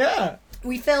 Yeah.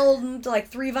 We filmed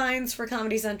 3 Vines for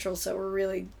Comedy Central, so we're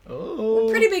a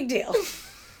pretty big deal.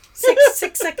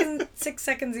 6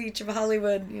 seconds each of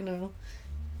Hollywood,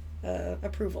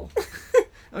 approval.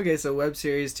 Okay, so web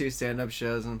series, 2 stand-up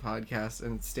shows and podcasts,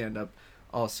 and stand-up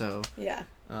also. Yeah.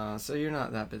 So you're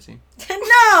not that busy. No,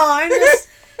 I'm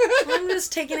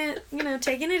just taking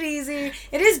it easy.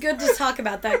 It is good to talk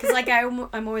about that because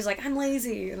I'm always like I'm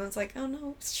lazy, and it's like, oh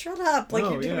no, shut up!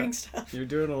 You're doing stuff. You're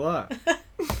doing a lot.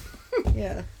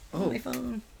 Yeah. Oh. My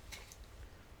phone.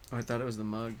 Oh, I thought it was the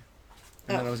mug.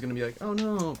 And then I was going to be like, oh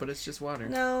no, but it's just water.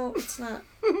 No, it's not.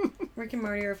 Rick and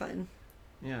Morty are fine.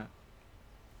 Yeah.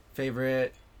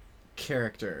 Favorite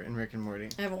character in Rick and Morty?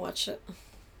 I haven't watched it.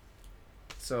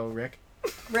 So, Rick?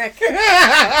 Rick. Morty!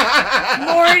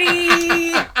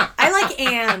 I like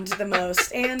And the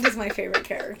most. And is my favorite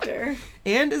character.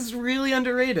 And is really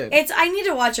underrated. I need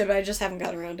to watch it, but I just haven't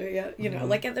gotten around to it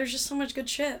yet. There's just so much good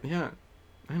shit. Yeah.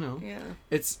 I know. Yeah.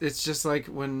 It's just like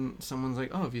when someone's like,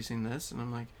 oh, have you seen this? And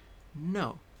I'm like,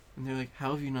 no. And they're like,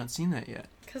 how have you not seen that yet?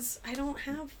 Because I don't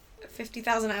have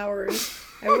 50,000 hours.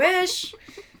 I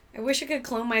wish I could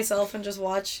clone myself and just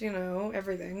watch,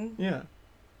 everything. Yeah.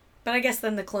 But I guess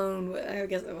then the clone,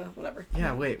 whatever.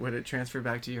 Yeah, wait, would it transfer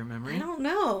back to your memory? I don't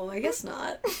know. I guess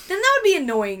not. Then that would be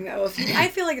annoying, though. I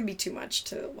feel like it'd be too much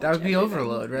to watch. That would be everything.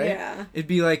 overload, right? Yeah. It'd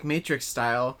be like Matrix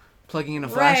style, plugging in a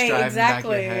flash drive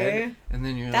exactly. in the back of your head. And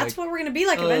then That's what we're going to be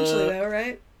like eventually, though,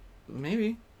 right?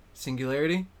 Maybe.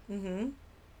 Singularity. Mm-hmm.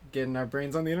 Getting our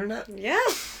brains on the internet. Yeah.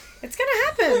 It's going to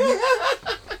happen.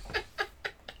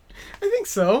 I think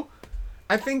so.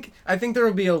 I think there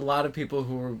will be a lot of people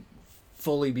who will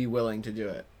fully be willing to do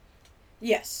it.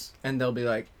 Yes. And they'll be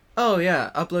like, oh yeah,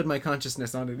 upload my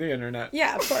consciousness onto the internet.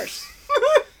 Yeah, of course.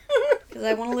 Because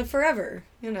I want to live forever,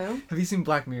 Have you seen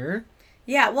Black Mirror?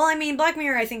 Yeah, well, I mean, Black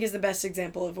Mirror I think is the best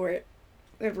example of where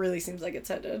it really seems like it's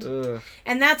headed. Ugh.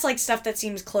 And that's stuff that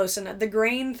seems close enough. The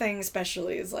grain thing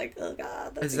especially is oh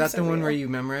god. Is that the one where you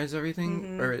memorize everything?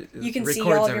 Mm-hmm. Or you can records see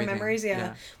all of everything? your memories,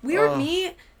 yeah.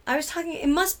 Oh. I was talking, it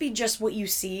must be just what you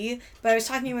see, but I was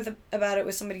talking about it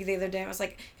with somebody the other day, and I was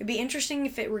like, it'd be interesting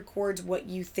if it records what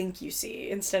you think you see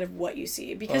instead of what you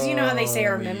see. Because you know how they say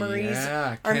our memories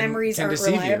can aren't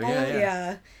deceive you. reliable?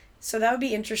 Yeah. So that would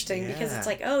be interesting because it's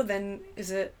then is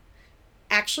it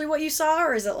actually what you saw,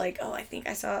 or is it I think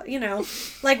I saw,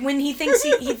 when he thinks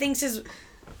he thinks his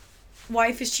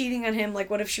wife is cheating on him,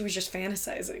 what if she was just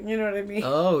fantasizing? You know what I mean?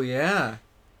 Oh, yeah.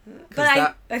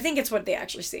 But I think it's what they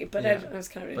actually see, but it was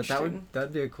kind of interesting. But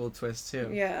that'd be a cool twist,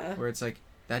 too. Yeah. Where it's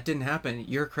that didn't happen.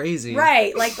 You're crazy.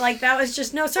 Right. Like that was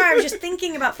just, no, sorry, I was just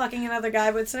thinking about fucking another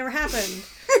guy, but it's never happened.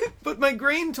 But my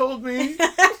brain told me.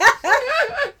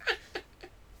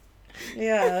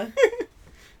 Yeah.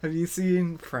 Have you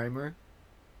seen Primer?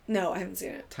 No, I haven't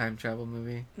seen it. Time travel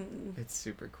movie. Mm-mm. It's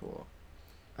super cool.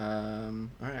 All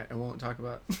right, I won't talk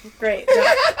about. Great.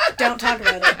 Don't talk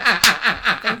about it.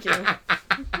 Thank you.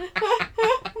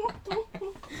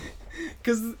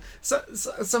 Because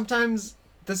sometimes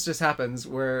this just happens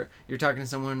where you're talking to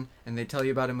someone and they tell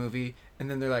you about a movie and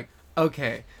then they're like,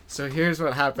 okay, so here's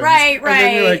what happens. Right. And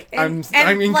then you're like,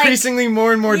 I'm increasingly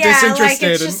more and more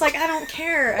disinterested. It's just I don't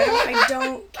care. I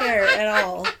don't care at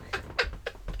all.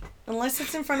 Unless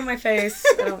it's in front of my face,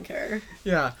 I don't care.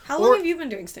 Yeah. How long have you been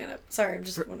doing stand-up? Sorry, I'm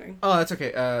just wondering. Oh, that's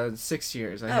okay. 6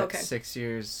 years. I had 6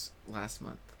 years last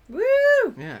month. Woo!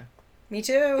 Yeah. Me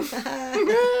too.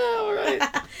 Yeah, all right.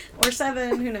 Or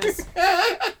 7, who knows?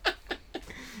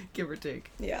 Give or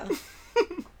take. Yeah.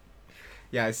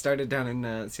 Yeah, I started down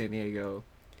in San Diego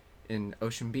in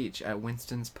Ocean Beach at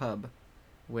Winston's Pub,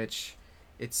 which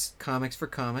it's comics for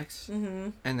comics. Mm-hmm.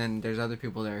 And then there's other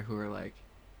people there who are like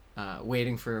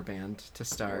waiting for a band to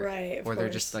start. Right, or they're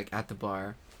just like at the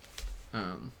bar.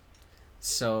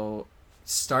 So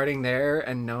starting there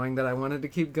and knowing that I wanted to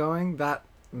keep going, that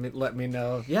let me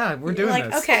know, yeah, we're doing like,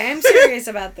 this. Okay, I'm serious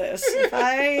about this.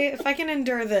 If I can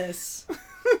endure this.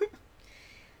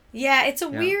 Yeah, it's a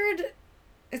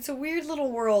weird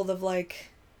little world of like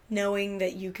knowing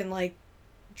that you can like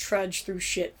trudge through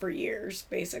shit for years,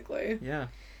 basically. Yeah.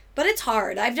 But it's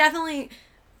hard. I've definitely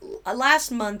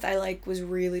last month I like was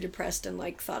really depressed and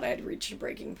like thought I had reached a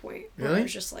breaking point. Really? I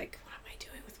was just like, what am I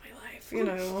doing with my life? You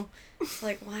know? It's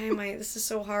like, why am I, this is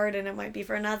so hard and it might be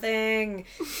for nothing.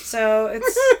 So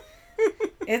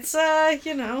it's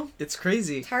you know. It's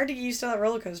crazy. It's hard to get used to that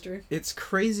roller coaster. It's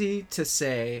crazy to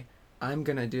say, I'm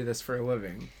gonna do this for a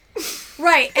living.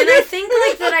 Right, and I think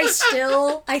like that I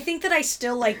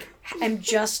still like am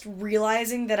just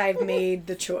realizing that I've made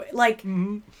the choice. Like,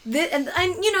 Mm-hmm.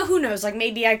 and you know, who knows? Like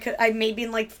maybe maybe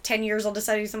in like 10 years I'll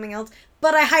decide to do something else.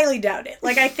 But I highly doubt it.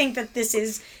 Like I think that this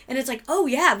is, and it's like, oh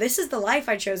yeah, this is the life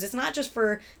I chose. It's not just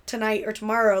for tonight or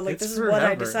tomorrow. Like It's this is forever. what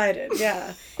I decided.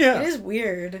 Yeah. Yeah. It is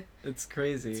weird. It's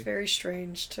crazy. It's very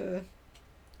strange to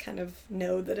kind of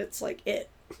know that it's like it.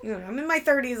 You know, I'm in my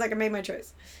 30s. Like I made my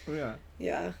choice. Yeah.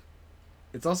 Yeah.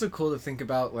 It's also cool to think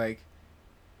about, like,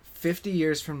 50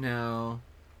 years from now,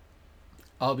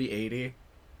 I'll be 80.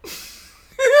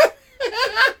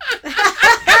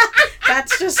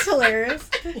 That's just hilarious.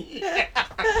 I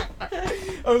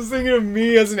was thinking of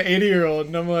me as an 80-year-old,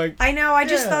 and I'm like... I know, I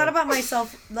just yeah. thought about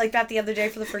myself like that the other day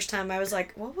for the first time. I was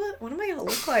like, what am I going to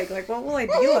look like? Like, what will I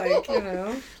be like, you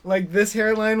know? Like, this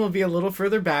hairline will be a little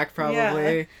further back,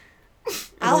 probably. Yeah.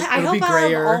 I It'll hope be I'll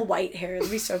grayer. have all white hair.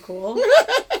 It'd be so cool.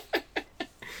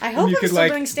 I hope you I'm could, still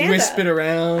like, doing stand-up. wisp it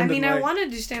around. I mean, and, I like, wanted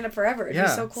to do stand-up forever. It'd be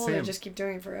Yeah, so cool same. to just keep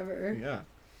doing it forever. Yeah.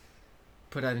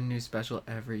 Put out a new special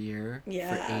every year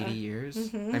Yeah. for 80 years.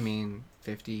 Mhm. I mean,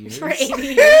 50 years. For 80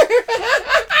 years.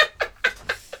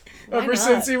 Why Ever not?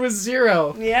 since he was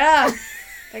 0. Yeah.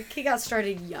 Like, he got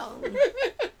started young.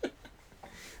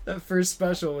 That first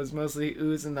special was mostly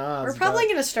oohs and ahs. We're probably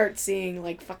going to start seeing,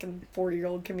 like, fucking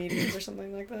 40-year-old comedians or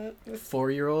something like that.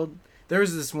 4-year-old? There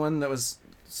was this one that was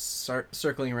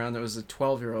circling around that was a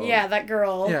 12-year-old. Yeah, that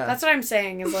girl. Yeah. That's what I'm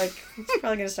saying, is, like, it's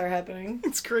probably going to start happening.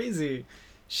 It's crazy.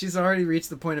 She's already reached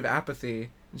the point of apathy,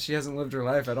 and she hasn't lived her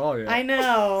life at all yet. I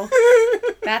know.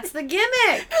 That's the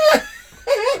gimmick.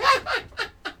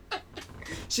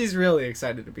 She's really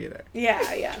excited to be there.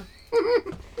 Yeah.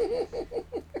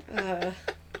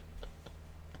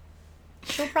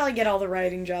 She'll probably get all the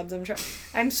writing jobs.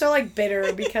 I'm so like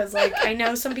bitter because like I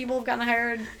know some people have gotten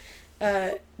hired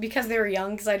because they were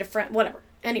young because I had a friend. Whatever.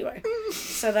 Anyway,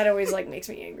 so that always like makes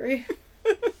me angry.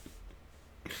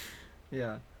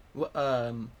 Yeah.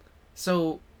 Well,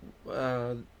 so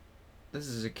this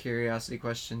is a curiosity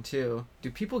question too. Do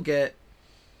people get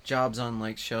jobs on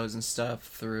like shows and stuff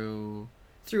through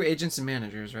agents and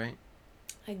managers, right?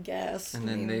 I guess. And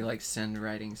then they like send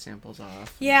writing samples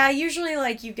off. Yeah, usually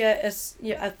like you get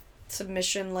a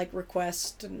submission like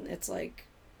request and it's like,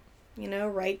 you know,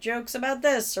 write jokes about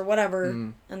this or whatever,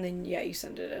 and then you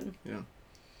send it in. Yeah.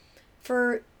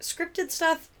 For scripted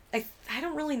stuff, I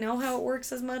don't really know how it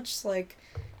works as much. Like,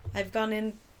 I've gone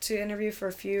in to interview for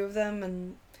a few of them,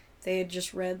 and they had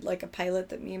just read like a pilot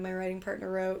that me and my writing partner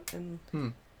wrote and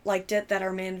liked it, that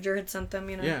our manager had sent them,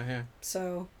 you know. Yeah.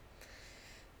 So,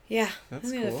 yeah, That's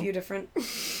I mean, cool. a few different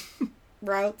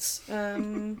routes.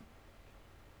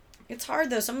 It's hard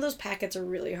though. Some of those packets are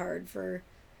really hard for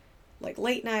like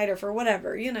late night or for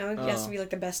whatever, you know. It has to be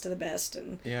like the best of the best,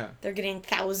 and they're getting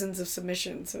thousands of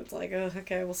submissions, so it's like, oh,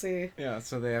 okay, we'll see. Yeah,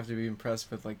 so they have to be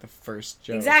impressed with like the first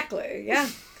joke. Exactly, yeah,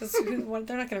 because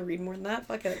they're not gonna read more than that.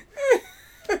 Fuck it.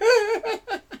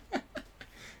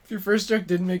 If your first joke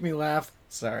didn't make me laugh,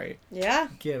 sorry. Yeah.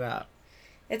 Get out.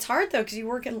 It's hard though, because you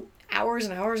work in hours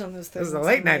and hours on those things. This is a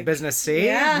late night business, see?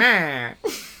 Yeah.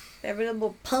 Everyone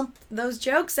will pump those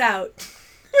jokes out.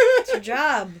 It's your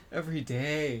job. Every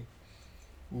day.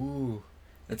 Ooh.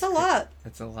 It's a lot.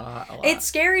 It's a lot. It's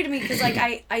scary to me because, like,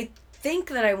 I think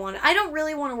that I don't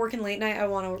really want to work in late night. I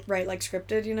want to write, like,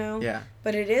 scripted, you know? Yeah.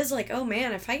 But it is like, oh,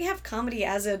 man, if I have comedy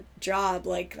as a job,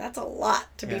 like, that's a lot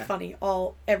to be funny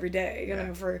every day, you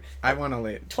know, for I want a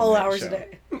late 12 night hours show. a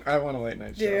day. I want a late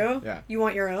night Do show. you? Yeah. You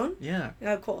want your own? Yeah.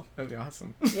 Oh, cool. That'd be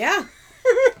awesome. Yeah.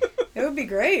 It would be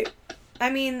great. I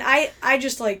mean, I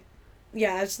just, like,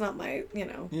 yeah, it's not my, you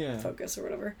know, focus or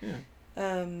whatever.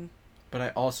 Yeah. But I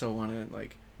also want to,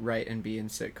 like, write and be in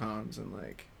sitcoms and,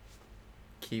 like,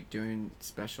 keep doing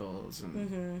specials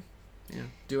and,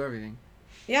 do everything.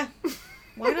 Yeah.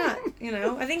 Why not? You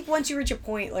know, I think once you reach a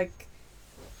point, like,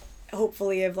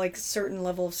 hopefully of, like, certain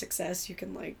level of success, you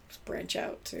can, like, branch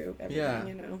out to everything,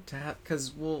 you know?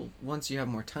 Because, well, once you have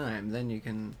more time, then you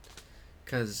can,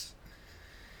 because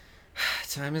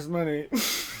time is money.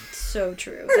 So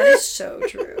true. That is so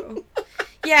true.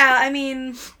 Yeah, I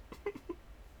mean,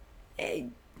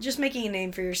 just making a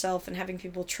name for yourself and having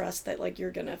people trust that, like,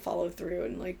 you're gonna follow through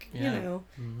and, like, you know,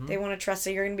 they want to trust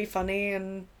that you're gonna be funny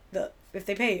and if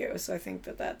they pay you. So I think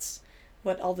that's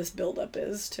what all this build-up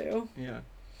is, too. Yeah.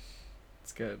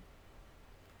 It's good.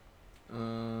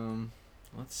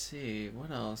 Let's see.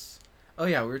 What else? Oh,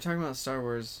 yeah, we were talking about Star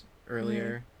Wars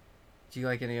earlier. Mm-hmm. Do you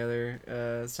like any other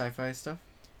sci-fi stuff?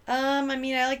 I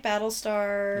mean, I like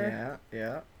Battlestar.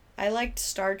 Yeah. I liked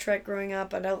Star Trek growing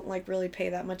up. I don't, like, really pay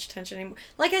that much attention anymore.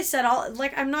 Like I said,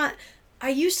 I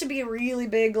used to be a really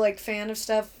big, like, fan of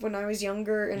stuff when I was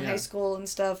younger in high school and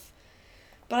stuff.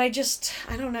 But I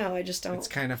don't know. I just don't. It's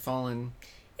kind of fallen.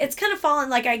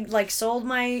 Like, I, like, sold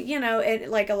my, you know,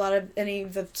 like, any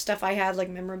of the stuff I had, like,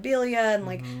 memorabilia, and,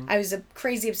 like, I was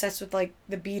crazy obsessed with, like,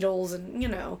 the Beatles, and, you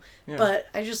know. Yeah. But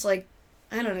I just, like,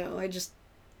 I don't know. I just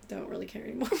don't really care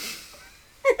anymore.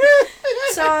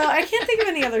 So, I can't think of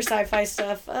any other sci-fi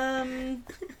stuff.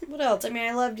 What else? I mean,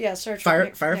 I loved, Star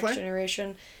Trek Firefly? Next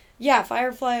Generation. Yeah,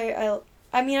 Firefly,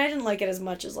 I mean, I didn't like it as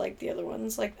much as, like, the other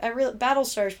ones. Like,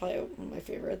 Battlestar is probably one of my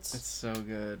favorites. It's so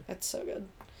good. It's so good.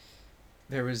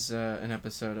 There was an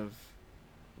episode of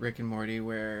Rick and Morty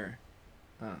where,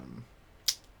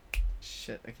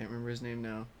 shit, I can't remember his name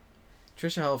now.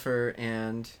 Trisha Helfer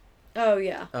and... Oh,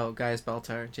 yeah. Oh, Gaius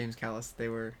Baltar, James Callis, they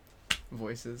were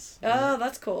voices. Oh,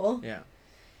 that's cool. Yeah.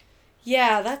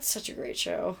 Yeah, that's such a great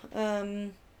show.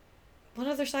 What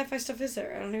other sci-fi stuff is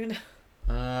there? I don't even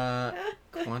know.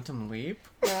 Quantum Leap?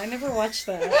 No, I never watched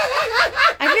that.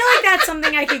 I feel like that's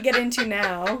something I could get into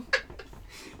now.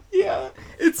 Yeah,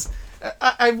 it's...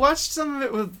 I watched some of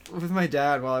it with my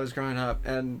dad while I was growing up,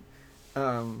 and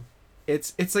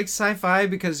it's like sci-fi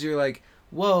because you're like,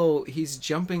 whoa, he's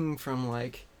jumping from,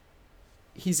 like...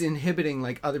 He's inhibiting,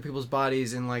 like, other people's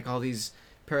bodies in, like, all these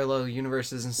parallel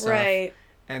universes and stuff. Right.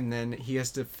 And then he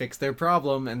has to fix their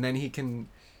problem, and then he can...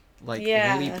 like,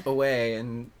 leap away,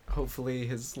 and hopefully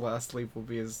his next leap will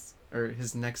be his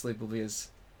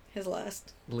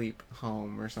last leap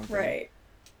home or something. Right.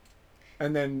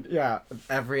 And then,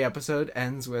 every episode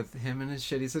ends with him in his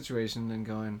shitty situation and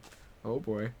going, oh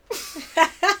boy.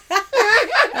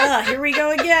 Here we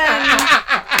go again.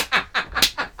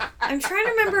 I'm trying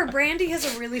to remember, Brandy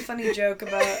has a really funny joke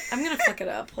about... I'm gonna fuck it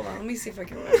up. Hold on, let me see if I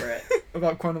can remember it.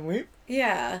 About Quantum Leap?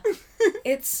 Yeah.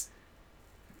 It's...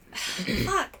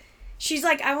 Fuck. She's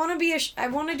like, I want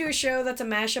to do a show that's a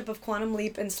mashup of Quantum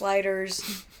Leap and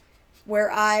Sliders, where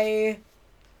I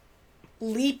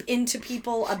leap into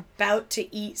people about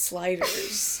to eat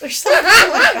sliders or something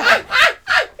like that.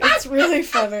 It's really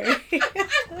funny.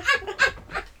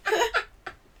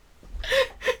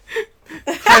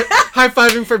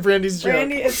 High-fiving for Brandy's joke.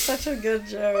 Brandy, it's such a good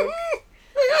joke.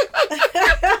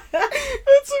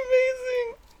 That's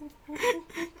amazing.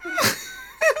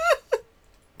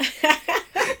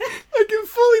 I can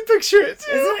fully picture it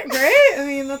too. Isn't it great? I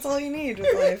mean, that's all you need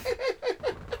with life.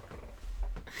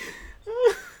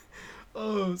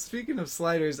 Oh, speaking of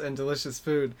sliders and delicious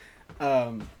food,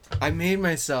 I made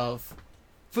myself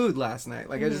food last night.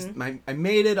 Like, I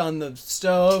made it on the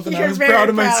stove, and I was proud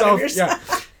of myself. Yeah,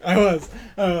 I was.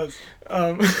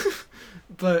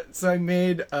 But so I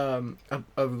made a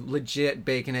legit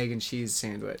bacon, egg, and cheese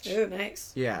sandwich. Ooh,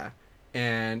 nice. Yeah,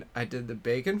 and I did the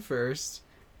bacon first,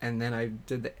 and then I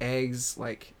did the eggs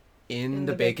like in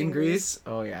the bacon grease.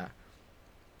 Oh yeah.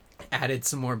 Added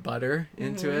some more butter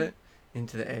into it,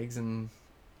 into the eggs, and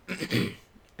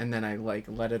and then I like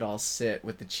let it all sit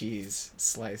with the cheese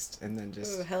sliced, and then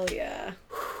just. Ooh, hell yeah.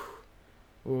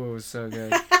 Ooh, so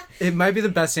good. It might be the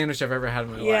best sandwich I've ever had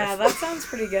in my life. Yeah, that sounds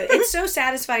pretty good. It's so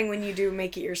satisfying when you do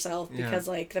make it yourself because,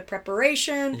 like, the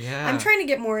preparation. Yeah. I'm trying to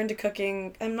get more into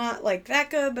cooking. I'm not, like, that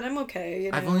good, but I'm okay.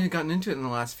 You know? I've only gotten into it in the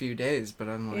last few days, but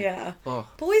I'm like, oh.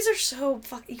 Boys are so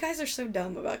you guys are so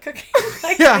dumb about cooking.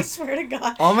 Like, I swear to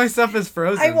God. All my stuff is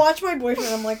frozen. I watch my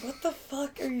boyfriend, I'm like, what the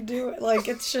fuck are you doing? Like,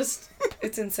 it's just,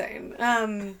 it's insane.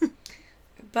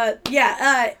 But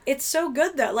yeah, it's so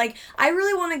good though. Like, I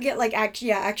really want to get like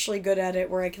actually good at it,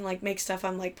 where I can like make stuff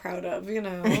I'm like proud of. You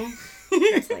know,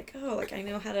 it's like, oh, like I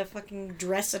know how to fucking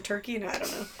dress a turkey. No, I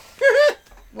don't know.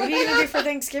 What are you gonna do for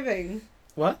Thanksgiving?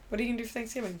 What? What are you gonna do for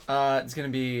Thanksgiving? It's gonna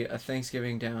be a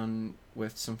Thanksgiving down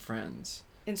with some friends.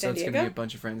 In San Diego? So it's gonna be a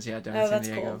bunch of friends, down in San Diego. Oh, that's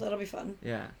cool. That'll be fun.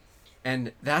 Yeah,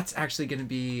 and that's actually gonna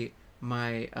be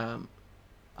my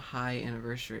high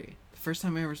anniversary. first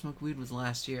time I ever smoked weed was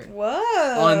last year.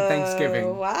 Whoa. On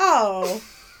Thanksgiving. Wow.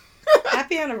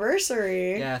 Happy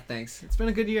anniversary. Yeah, thanks. It's been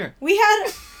a good year. We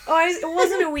had... it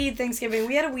wasn't a weed Thanksgiving.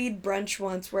 We had a weed brunch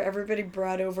once where everybody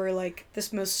brought over, like,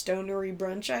 this most stonery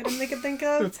brunch item they could think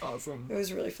of. That's awesome. It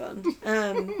was really fun.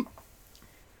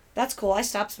 That's cool. I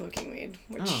stopped smoking weed,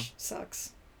 which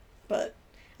sucks. But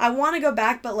I want to go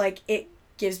back, but, like, it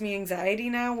gives me anxiety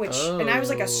now, which... And I was,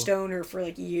 like, a stoner for,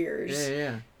 like, years.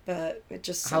 Yeah. But it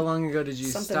just... How long ago did you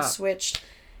something stop? Switched.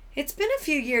 It's been a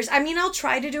few years. I mean, I'll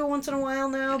try to do it once in a while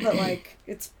now, but, like,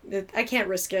 I can't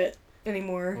risk it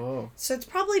anymore. Whoa. So it's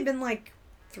probably been, like,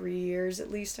 3 years at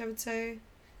least, I would say,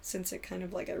 since it kind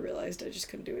of, like, I realized I just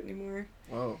couldn't do it anymore.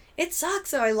 Whoa. It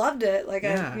sucks, though. I loved it. Like,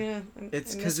 yeah. I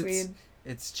It's miss because weed.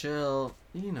 it's chill.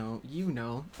 You know.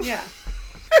 Yeah.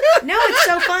 No, it's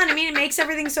so fun. I mean, it makes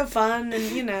everything so fun, and,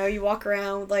 you know, you walk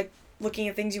around, like, looking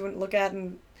at things you wouldn't look at,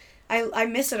 and I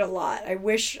miss it a lot.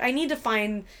 I need to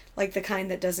find, like, the kind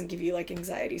that doesn't give you, like,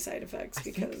 anxiety side effects,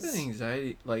 because... I think the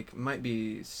anxiety, like, might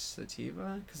be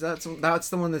sativa, because that's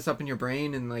the one that's up in your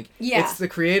brain, and, like, it's the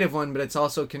creative one, but it's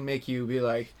also can make you be,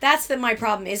 like... That's my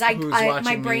problem, is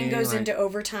my brain goes like, into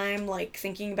overtime, like,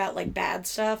 thinking about, like, bad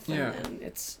stuff, and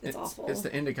it's awful. It's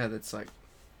the indica that's, like,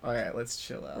 all right, let's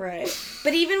chill out. Right.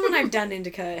 But even when I've done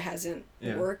indica, it hasn't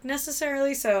worked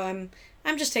necessarily, so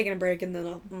I'm just taking a break, and then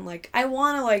I'm like, I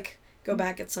want to, like, go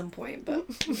back at some point, but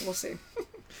we'll see.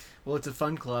 Well, it's a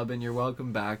fun club, and you're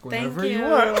welcome back whenever Thank you. you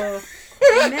want.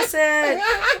 I miss it.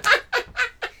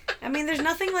 I mean, there's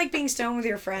nothing like being stoned with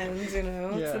your friends, you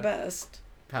know? It's the best.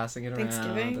 Passing it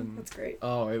Thanksgiving? around. That's great.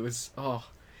 Oh, it was... Oh.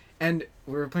 And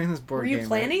we were playing this board game. Were you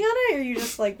planning on it, or you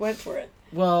just, like, went for it?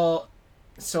 Well,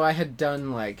 so I had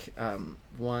done, like,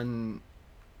 one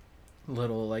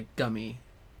little, like, gummy,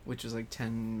 which was, like,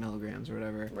 10 milligrams or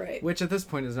whatever. Right. Which, at this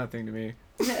point, is nothing to me.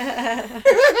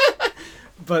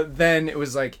 But then it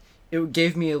was, like... It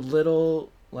gave me a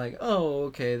little, like, oh,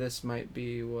 okay, this might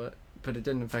be what... But it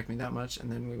didn't affect me that much. And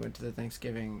then we went to the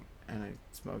Thanksgiving, and I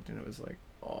smoked, and it was like,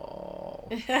 oh,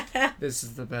 this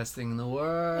is the best thing in the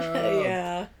world.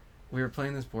 Yeah. We were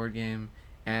playing this board game,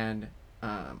 and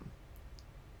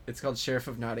it's called Sheriff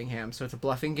of Nottingham. So it's a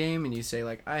bluffing game, and you say,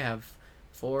 like, I have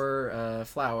 4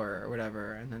 flour or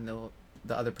whatever. And then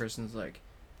the other person's like,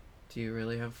 do you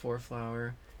really have 4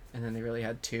 flour? And then they really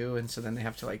had 2, and so then they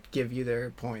have to, like, give you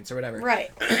their points or whatever.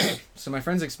 Right. So my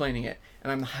friend's explaining it,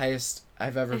 and I'm the highest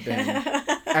I've ever been,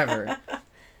 ever.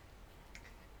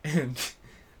 And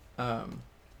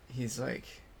he's like,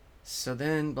 so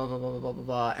then blah, blah, blah, blah, blah, blah,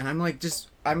 blah. And I'm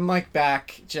like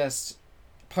back, just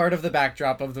part of the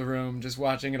backdrop of the room, just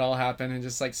watching it all happen and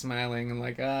just, like, smiling and,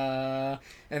 like, and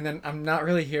then I'm not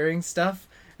really hearing stuff,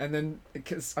 and then,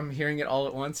 because I'm hearing it all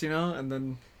at once, you know, and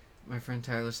then my friend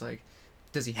Tyler's like,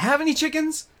 does he have any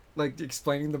chickens? Like,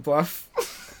 explaining the bluff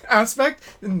aspect.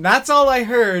 And that's all I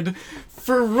heard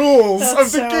for rules of the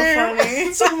so game.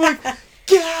 Funny. So I'm like,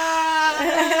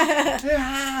 yeah,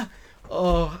 yeah.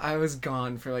 Oh, I was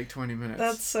gone for like 20 minutes.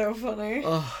 That's so funny.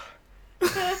 Oh.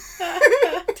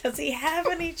 Does he have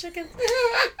any chickens?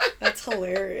 That's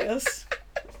hilarious.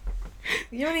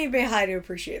 You don't need to be high to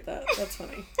appreciate that. That's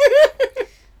funny.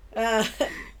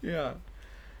 Yeah.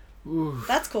 Ooh.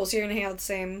 That's cool. So you're going to hang out with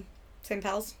the same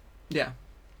pals? Yeah.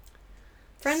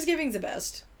 Friendsgiving's the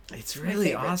best. It's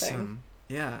really awesome.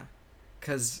 Thing. Yeah.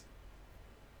 Because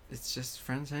it's just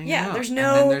friends hanging out. Yeah, there's and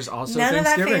then there's also none of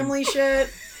that Thanksgiving. family shit.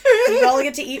 We all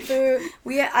get to eat food.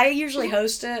 I usually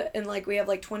host it, and, like, we have,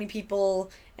 like, 20 people,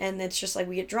 and it's just, like,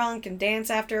 we get drunk and dance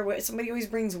after. Somebody always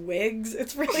brings wigs.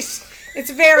 It's really... It's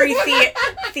very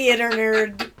theater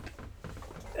nerd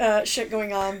shit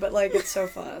going on, but, like, it's so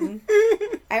fun.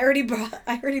 I already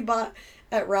bought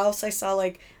at Ralph's. I saw,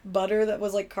 like, butter that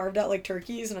was, like, carved out like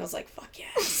turkeys, and I was like, fuck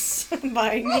yes, I'm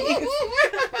buying these.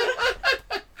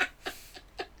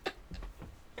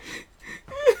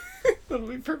 That'll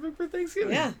be perfect for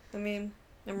Thanksgiving. Yeah, I mean,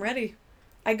 I'm ready.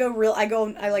 I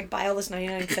like buy all this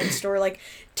 99-cent store, like,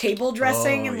 table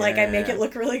dressing, and, like, I make it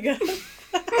look really good.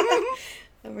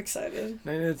 I'm excited.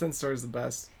 99-cent store is the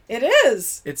best. It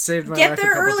is. It saved my life Get a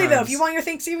there couple early, times. though. If you want your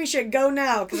Thanksgiving shit, go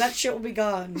now, because that shit will be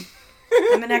gone.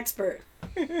 I'm an expert.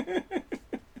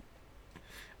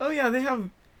 Oh, yeah, they have...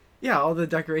 Yeah, all the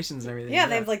decorations and everything. Yeah,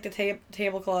 they have, like, the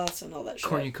tablecloths and all that shit.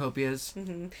 Cornucopias.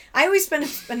 Mm-hmm. I always end up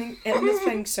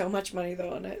spending so much money,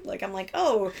 though, on it. Like, I'm like,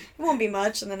 oh, it won't be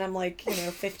much, and then I'm like, you know,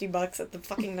 $50 at the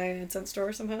fucking 99-cent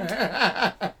store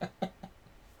somehow.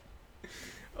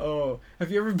 Oh, have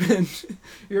you ever been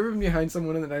behind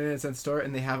someone in the 99-cent store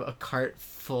and they have a cart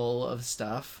full of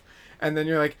stuff? And then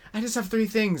you're like, I just have 3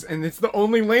 things, and it's the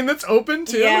only lane that's open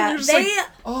too. Yeah, and you're just like,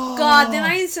 oh. God, the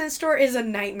 99 cent store is a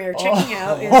nightmare. Checking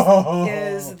out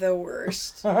is the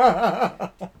worst.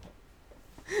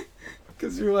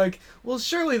 Because you're like, well,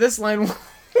 surely this line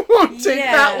won't take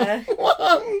that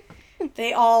long.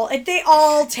 They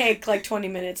all take like 20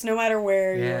 minutes, no matter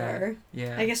where you are.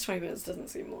 Yeah. I guess 20 minutes doesn't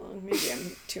seem long. Maybe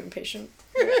I'm too impatient.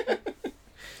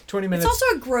 20 minutes. It's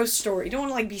also a gross store. You don't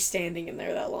want to like be standing in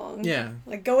there that long. Yeah.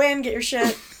 Like go in, get your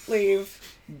shit,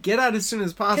 leave. Get out as soon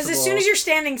as possible. Because as soon as you're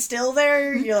standing still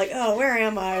there, you're like, oh, where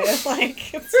am I?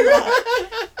 Like it's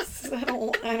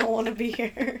not. I don't want to be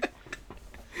here.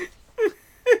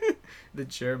 The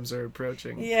germs are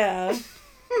approaching. Yeah.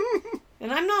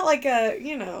 And I'm not like a,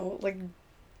 like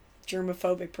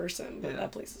germophobic person, but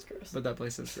that place is gross. But that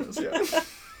place is gross, yeah.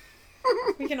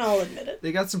 We can all admit it.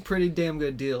 They got some pretty damn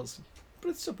good deals, but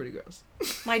it's still pretty gross.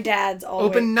 My dad's always...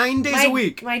 Open 9 days a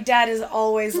week. My dad is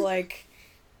always like,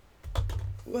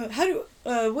 well,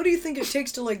 what do you think it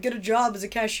takes to, like, get a job as a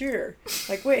cashier?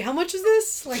 Like, wait, how much is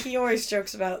this? Like, he always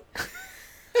jokes about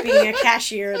being a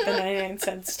cashier at the 99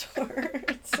 cent store.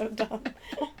 It's so dumb.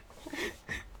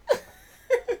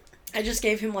 I just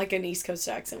gave him like an East Coast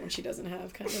accent, which he doesn't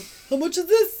have, kind of. How much is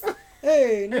this?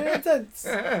 Hey, 99 cents.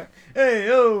 Hey,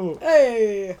 yo.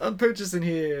 Hey. I'm purchasing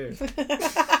here.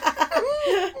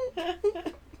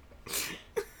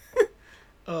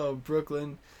 Oh,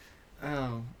 Brooklyn.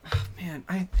 Oh, man.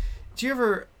 Do you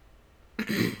ever...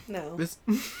 No. Do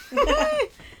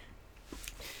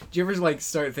you ever, like,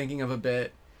 start thinking of a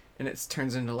bit and it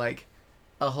turns into, like,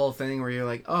 a whole thing where you're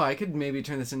like, oh, I could maybe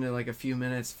turn this into, like, a few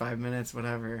minutes, 5 minutes,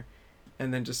 whatever,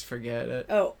 and then just forget it?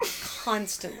 Oh,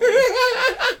 constantly.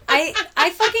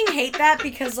 I fucking hate that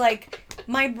because, like,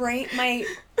 my brain, my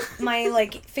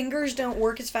like, fingers don't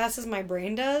work as fast as my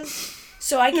brain does.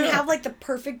 So I can have, like, the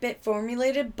perfect bit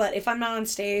formulated, but if I'm not on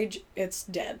stage, it's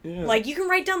dead. Yeah. Like, you can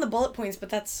write down the bullet points,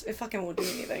 but it fucking won't do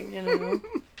anything, you know?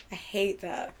 I hate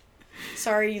that.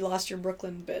 Sorry you lost your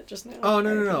Brooklyn bit just now. Oh,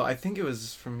 no. I think it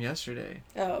was from yesterday.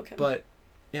 Oh, okay. But,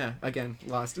 yeah, again,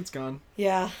 lost. It's gone.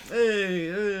 Yeah.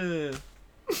 Hey,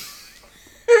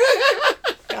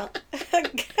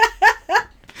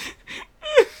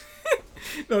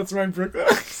 That's my Brooklyn.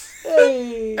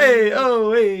 Hey. Hey,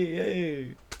 oh,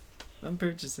 hey. I'm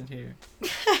purchasing here.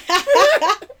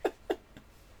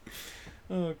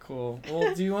 Oh, cool.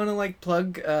 Well, do you want to, like,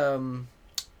 plug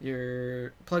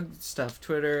your stuff,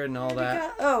 Twitter and all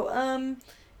that?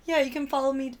 Yeah, you can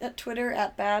follow me at Twitter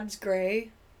at babsgray.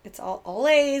 It's all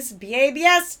A's,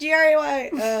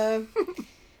 BABSGRAY.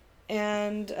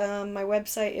 And my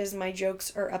website is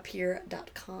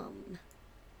myjokesareuphere.com.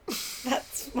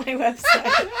 That's my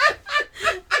website.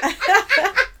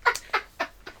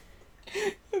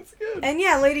 That's good. And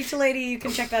yeah, Lady to Lady, you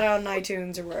can check that out on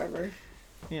iTunes or wherever.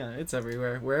 Yeah, it's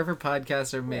everywhere. Wherever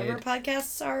podcasts are made. Wherever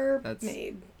podcasts are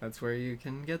made. That's where you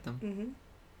can get them.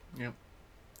 Mm-hmm. Yep.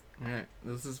 Alright,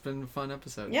 this has been a fun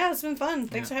episode. Yeah, it's been fun.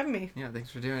 Thanks for having me. Yeah,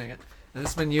 thanks for doing it. And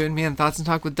this has been You and Me on Thoughts and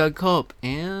Talk with Doug Culp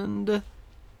and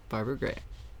Barbara Gray.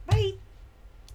 Bye.